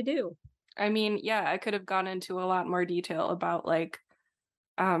you had to do. I mean, yeah, I could have gone into a lot more detail about like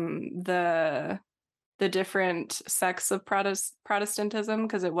the different sects of Protestantism,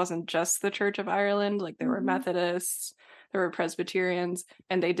 because it wasn't just the Church of Ireland. Like, there were Methodists, there were Presbyterians,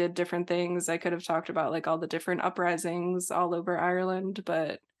 and they did different things. I could have talked about like all the different uprisings all over Ireland,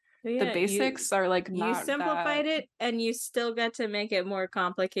 but the basics are like not. You simplified it, and you still got to make it more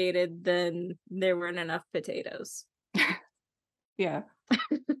complicated than there weren't enough potatoes. Yeah.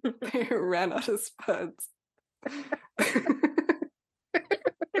 They ran out of spuds.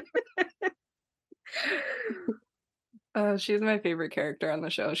 She's my favorite character on the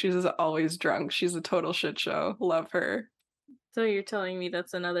show. She's always drunk. She's a total shit show. Love her. So you're telling me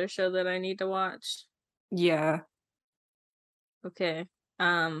that's another show that I need to watch? Yeah. Okay.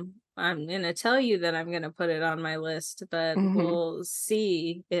 I'm gonna tell you that I'm gonna put it on my list, but we'll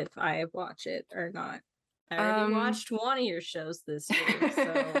see if I watch it or not. I already watched one of your shows this year,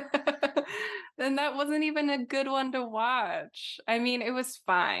 so. Then that wasn't even a good one to watch. I mean, it was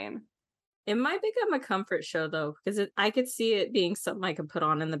fine. It might become a comfort show though, because I could see it being something I could put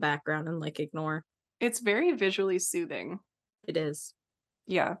on in the background and like ignore. It's very visually soothing. It is.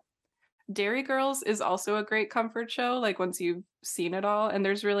 Yeah. Dairy Girls is also a great comfort show, like once you've seen it all. And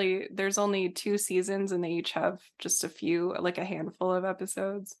there's only 2 seasons, and they each have just a handful of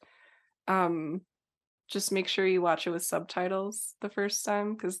episodes. Just make sure you watch it with subtitles the first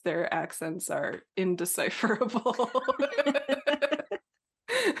time, because their accents are indecipherable.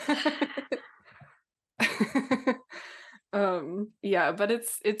 Yeah, but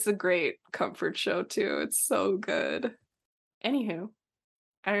it's a great comfort show too. It's so good. Anywho,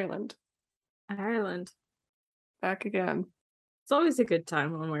 Ireland. Ireland. Back again. It's always a good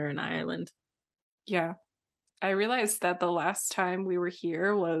time when we're in Ireland. Yeah. I realized that the last time we were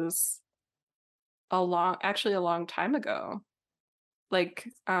here was a long time ago. Like,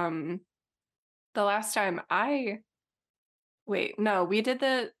 the last time we did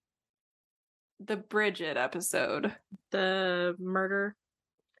the Bridget episode. The murder.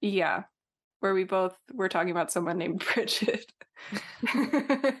 Yeah. Where we both were talking about someone named Bridget.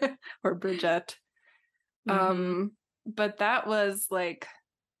 Or Bridget. Mm-hmm. But that was like,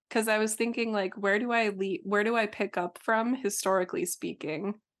 because I was thinking, like, where do I pick up from, historically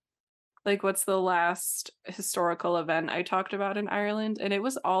speaking? Like, what's the last historical event I talked about in Ireland? And it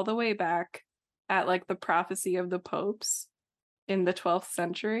was all the way back at like the prophecy of the popes in the 12th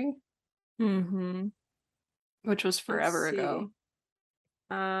century. Mm-hmm. Which was forever ago.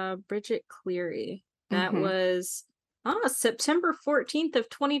 Bridget Cleary. That was September 14th of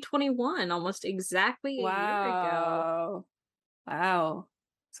 2021, almost exactly a year ago. Wow.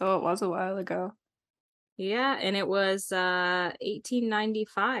 So it was a while ago. Yeah, and it was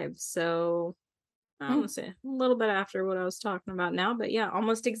 1895. So I want to say a little bit after what I was talking about now, but yeah,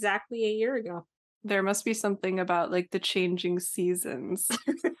 almost exactly a year ago. There must be something about like the changing seasons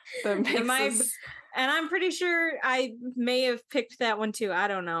that makes us... And I'm pretty sure I may have picked that one too. I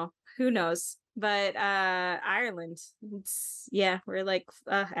don't know. Who knows? But Ireland, we're like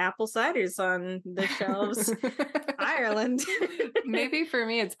apple ciders on the shelves. Ireland. Maybe for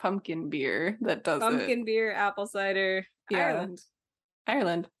me it's pumpkin beer that does pumpkin beer, apple cider. Yeah.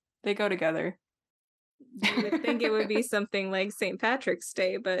 Ireland. They go together. You would think it would be something like St. Patrick's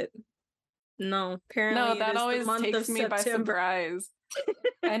Day, but no, apparently no, that always takes me by surprise.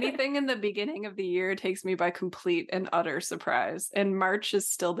 Anything in the beginning of the year takes me by complete and utter surprise, and March is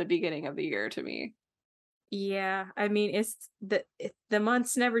still the beginning of the year to me. Yeah, I mean, it's the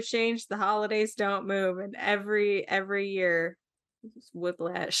months never change, the holidays don't move, and every year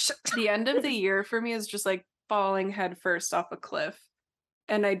whiplash. The end of the year for me is just like falling headfirst off a cliff,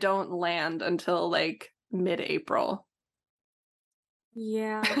 and I don't land until like mid-April.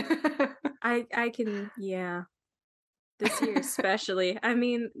 Yeah. I can, yeah. This year especially. I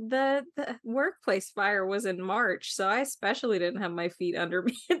mean, the workplace fire was in March, so I especially didn't have my feet under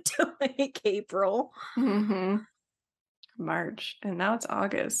me until like April. March, and now it's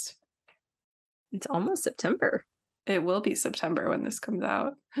August. It's almost September. It will be September when this comes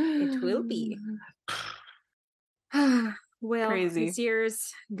out. It will be. Well, crazy. This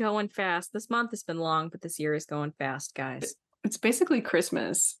year's going fast. This month has been long, but this year is going fast, guys. It's basically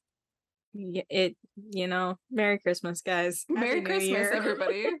Christmas. Merry Christmas, guys. Merry Christmas,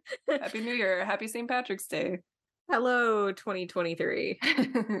 everybody. Happy New Year. Happy St. Patrick's Day. Hello, 2023.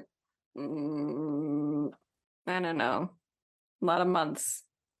 I don't know. A lot of months.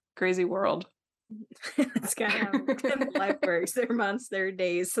 Crazy world. It's kind of life works. There are months, there are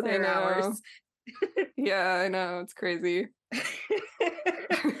days, so there are hours. Yeah, I know. It's crazy.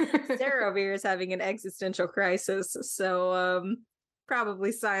 Sarah over here is having an existential crisis, so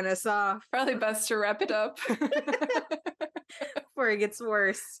probably sign us off. Probably best to wrap it up before it gets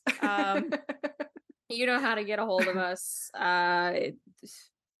worse. You know how to get a hold of us.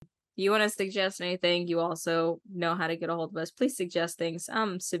 You want to suggest anything, you also know how to get a hold of us. Please suggest things.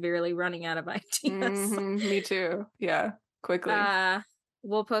 I'm severely running out of ideas. Me too. Yeah, quickly.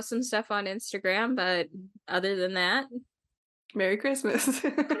 We'll post some stuff on Instagram, but other than that, Merry Christmas.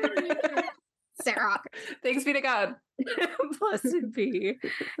 Sarah. Thanks be to God. Blessed be.